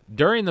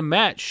 during the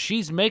match,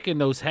 she's making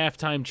those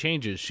halftime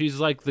changes. She's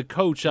like the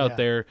coach out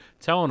there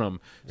telling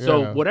them.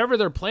 So whatever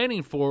they're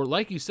planning for,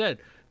 like you said,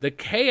 the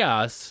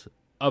chaos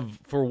of,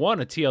 for one,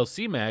 a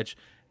TLC match,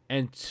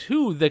 and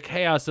two, the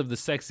chaos of the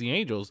Sexy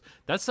Angels,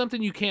 that's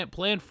something you can't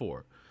plan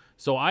for.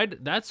 So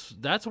that's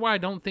why I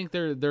don't think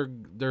they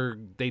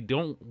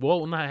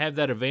will not have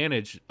that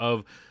advantage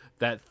of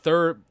that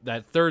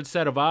third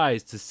set of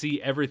eyes to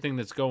see everything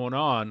that's going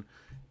on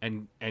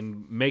and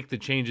make the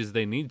changes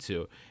they need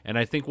to. And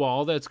I think while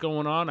all that's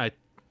going on,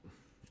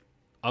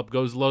 up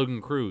goes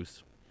Logan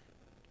Cruz,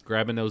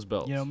 grabbing those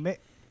belts.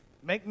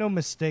 Make no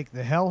mistake,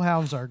 the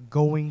Hellhounds are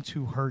going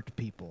to hurt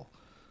people.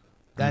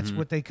 That's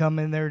what they come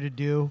in there to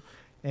do.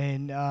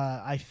 And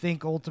I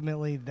think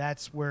ultimately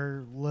that's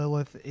where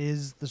Lilith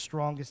is the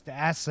strongest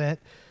asset,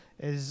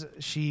 as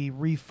she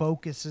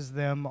refocuses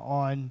them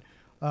on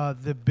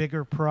the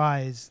bigger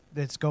prize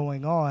that's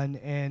going on.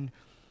 And,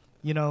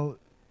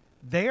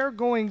 they are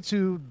going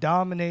to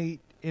dominate,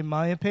 in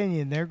my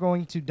opinion. They're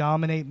going to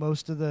dominate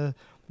most of the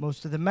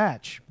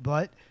match.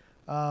 But,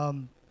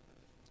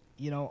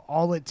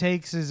 all it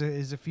takes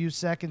is a few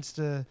seconds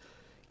to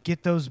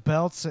get those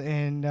belts,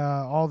 and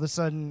all of a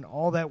sudden,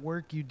 all that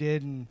work you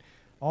did and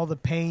all the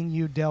pain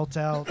you dealt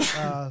out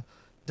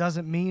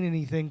doesn't mean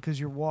anything because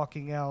you're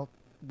walking out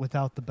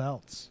without the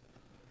belts.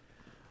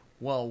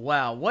 Well,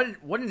 wow.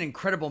 What an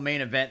incredible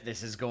main event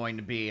this is going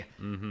to be.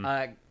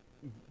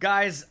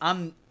 Guys,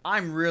 I'm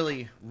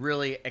really,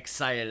 really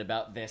excited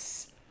about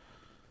this.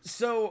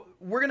 So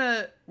we're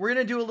gonna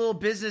do a little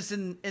business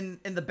in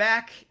the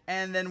back,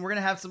 and then we're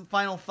gonna have some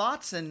final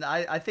thoughts, and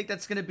I think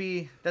that's gonna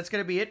be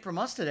it from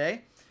us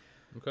today.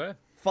 Okay.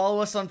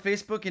 Follow us on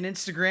Facebook and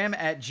Instagram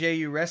at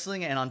JU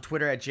Wrestling, and on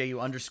Twitter at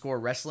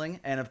JU_Wrestling,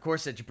 and of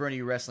course at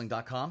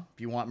JabroniUWrestling.com.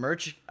 If you want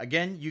merch,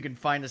 again, you can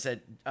find us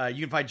at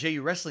you can find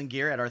JU Wrestling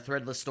gear at our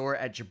Threadless store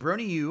at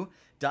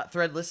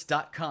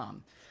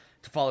JabroniU.Threadless.com.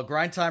 To follow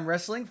Grind Time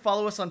Wrestling,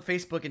 follow us on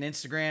Facebook and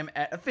Instagram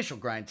at Official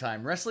Grind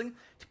Time Wrestling.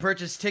 To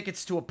purchase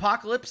tickets to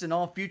Apocalypse and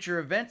all future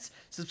events,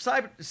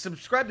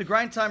 subscribe to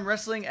Grind Time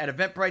Wrestling at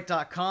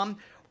Eventbrite.com,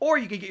 or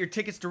you can get your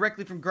tickets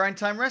directly from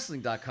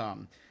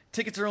GrindTimeWrestling.com.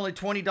 Tickets are only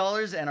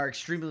 $20 and are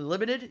extremely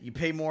limited. You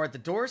pay more at the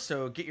door,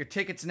 so get your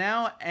tickets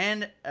now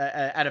and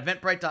at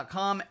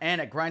Eventbrite.com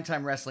and at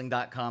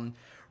GrindTimeWrestling.com.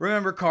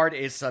 Remember, card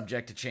is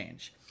subject to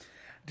change.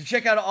 To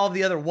check out all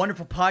the other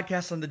wonderful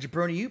podcasts on the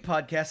Jabroni U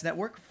Podcast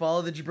Network,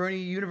 follow the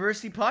Jabroni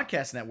University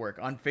Podcast Network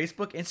on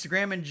Facebook,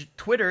 Instagram, and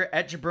Twitter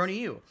at Jabroni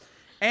U,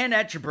 and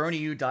at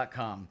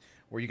JabroniU.com,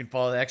 where you can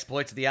follow the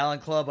exploits of the Allen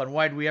Club on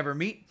Why Do We Ever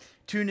Meet,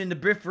 tune into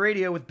Biff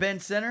Radio with Ben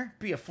Center,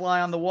 be a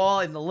fly on the wall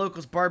in the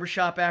locals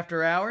barbershop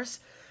after hours,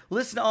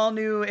 listen to all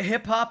new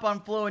hip-hop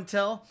on Flow and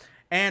Tell,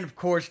 and of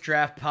course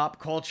draft pop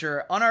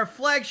culture on our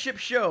flagship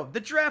show, The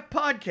Draft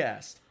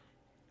Podcast.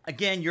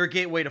 Again, your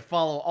gateway to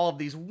follow all of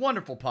these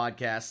wonderful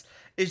podcasts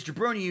is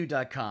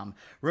JabroniU.com.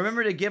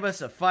 Remember to give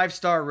us a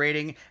 5-star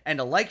rating and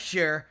to like,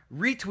 share,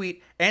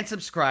 retweet, and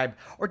subscribe,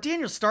 or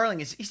Daniel Starling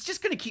he's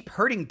just going to keep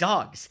hurting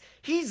dogs.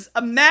 He's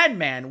a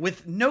madman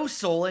with no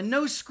soul and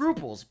no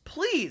scruples.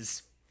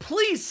 Please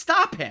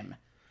stop him.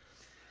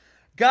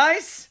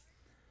 Guys,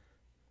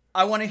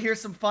 I want to hear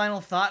some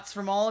final thoughts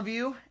from all of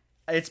you.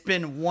 It's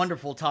been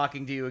wonderful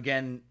talking to you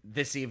again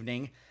this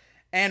evening.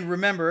 And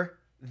remember,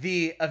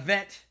 the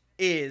event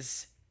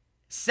is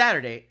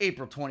Saturday,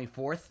 April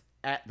 24th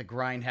at the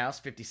Grindhouse,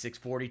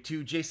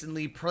 5642 Jason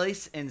Lee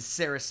Place in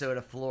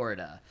Sarasota,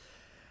 Florida.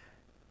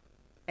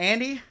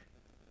 Andy,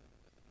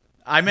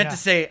 I meant to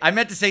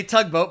say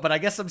tugboat, but I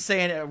guess I'm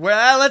saying,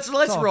 well, let's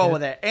roll good.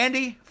 with it.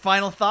 Andy,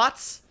 final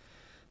thoughts?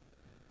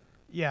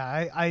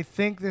 Yeah, I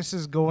think this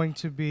is going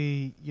to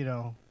be,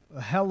 a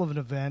hell of an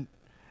event.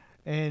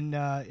 And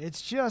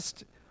it's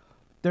just,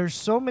 there's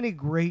so many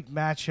great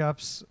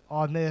matchups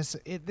on this.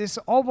 This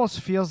almost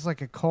feels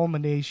like a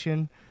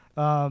culmination,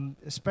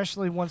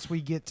 especially once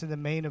we get to the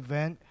main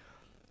event.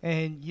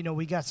 And,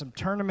 we got some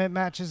tournament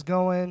matches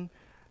going,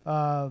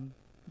 some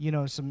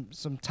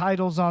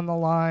titles on the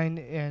line.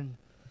 And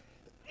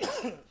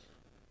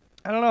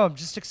I don't know, I'm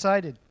just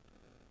excited.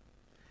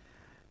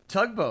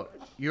 Tugboat,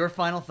 your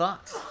final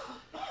thoughts?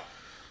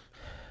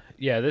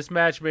 Yeah, this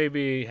match may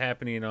be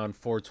happening on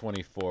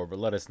 424, but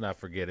let us not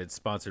forget it's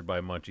sponsored by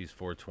Munchies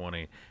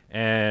 420.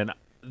 And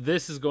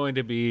this is going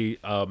to be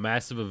a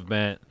massive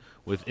event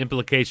with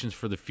implications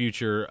for the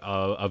future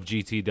of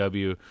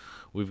GTW.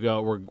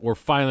 We're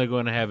finally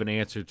going to have an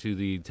answer to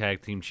the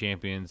tag team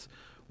champions.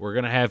 We're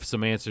going to have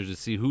some answers to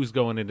see who's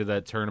going into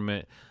that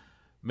tournament.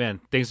 Man,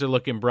 things are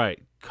looking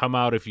bright. Come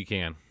out if you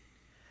can.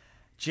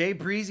 Jay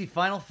Breezy,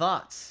 final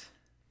thoughts?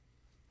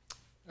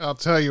 I'll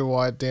tell you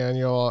what,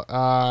 Daniel.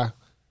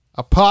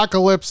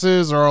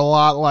 Apocalypses are a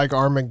lot like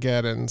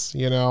Armageddons.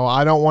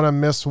 I don't want to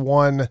miss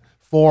one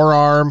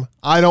forearm.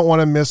 I don't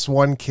want to miss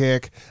one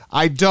kick.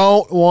 I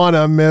don't want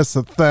to miss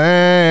a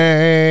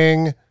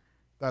thing.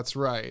 That's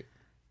right.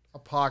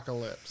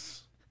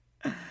 Apocalypse.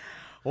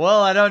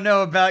 Well, I don't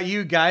know about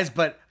you guys,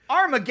 but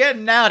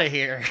Armageddon out of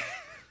here.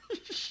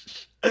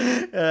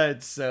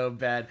 It's so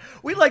bad.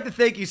 We'd like to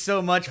thank you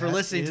so much for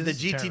listening to the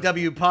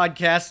GTW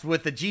podcast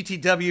with the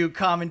GTW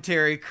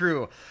commentary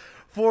crew.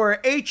 For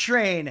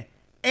A-Train,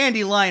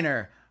 Andy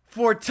Liner,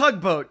 for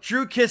Tugboat,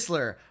 Drew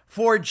Kistler,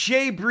 for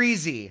Jay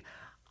Breezy,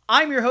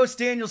 I'm your host,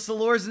 Daniel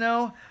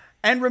Solorzano,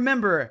 and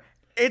remember,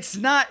 it's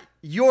not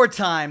your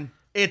time,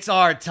 it's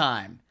our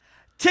time.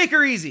 Take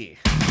her easy.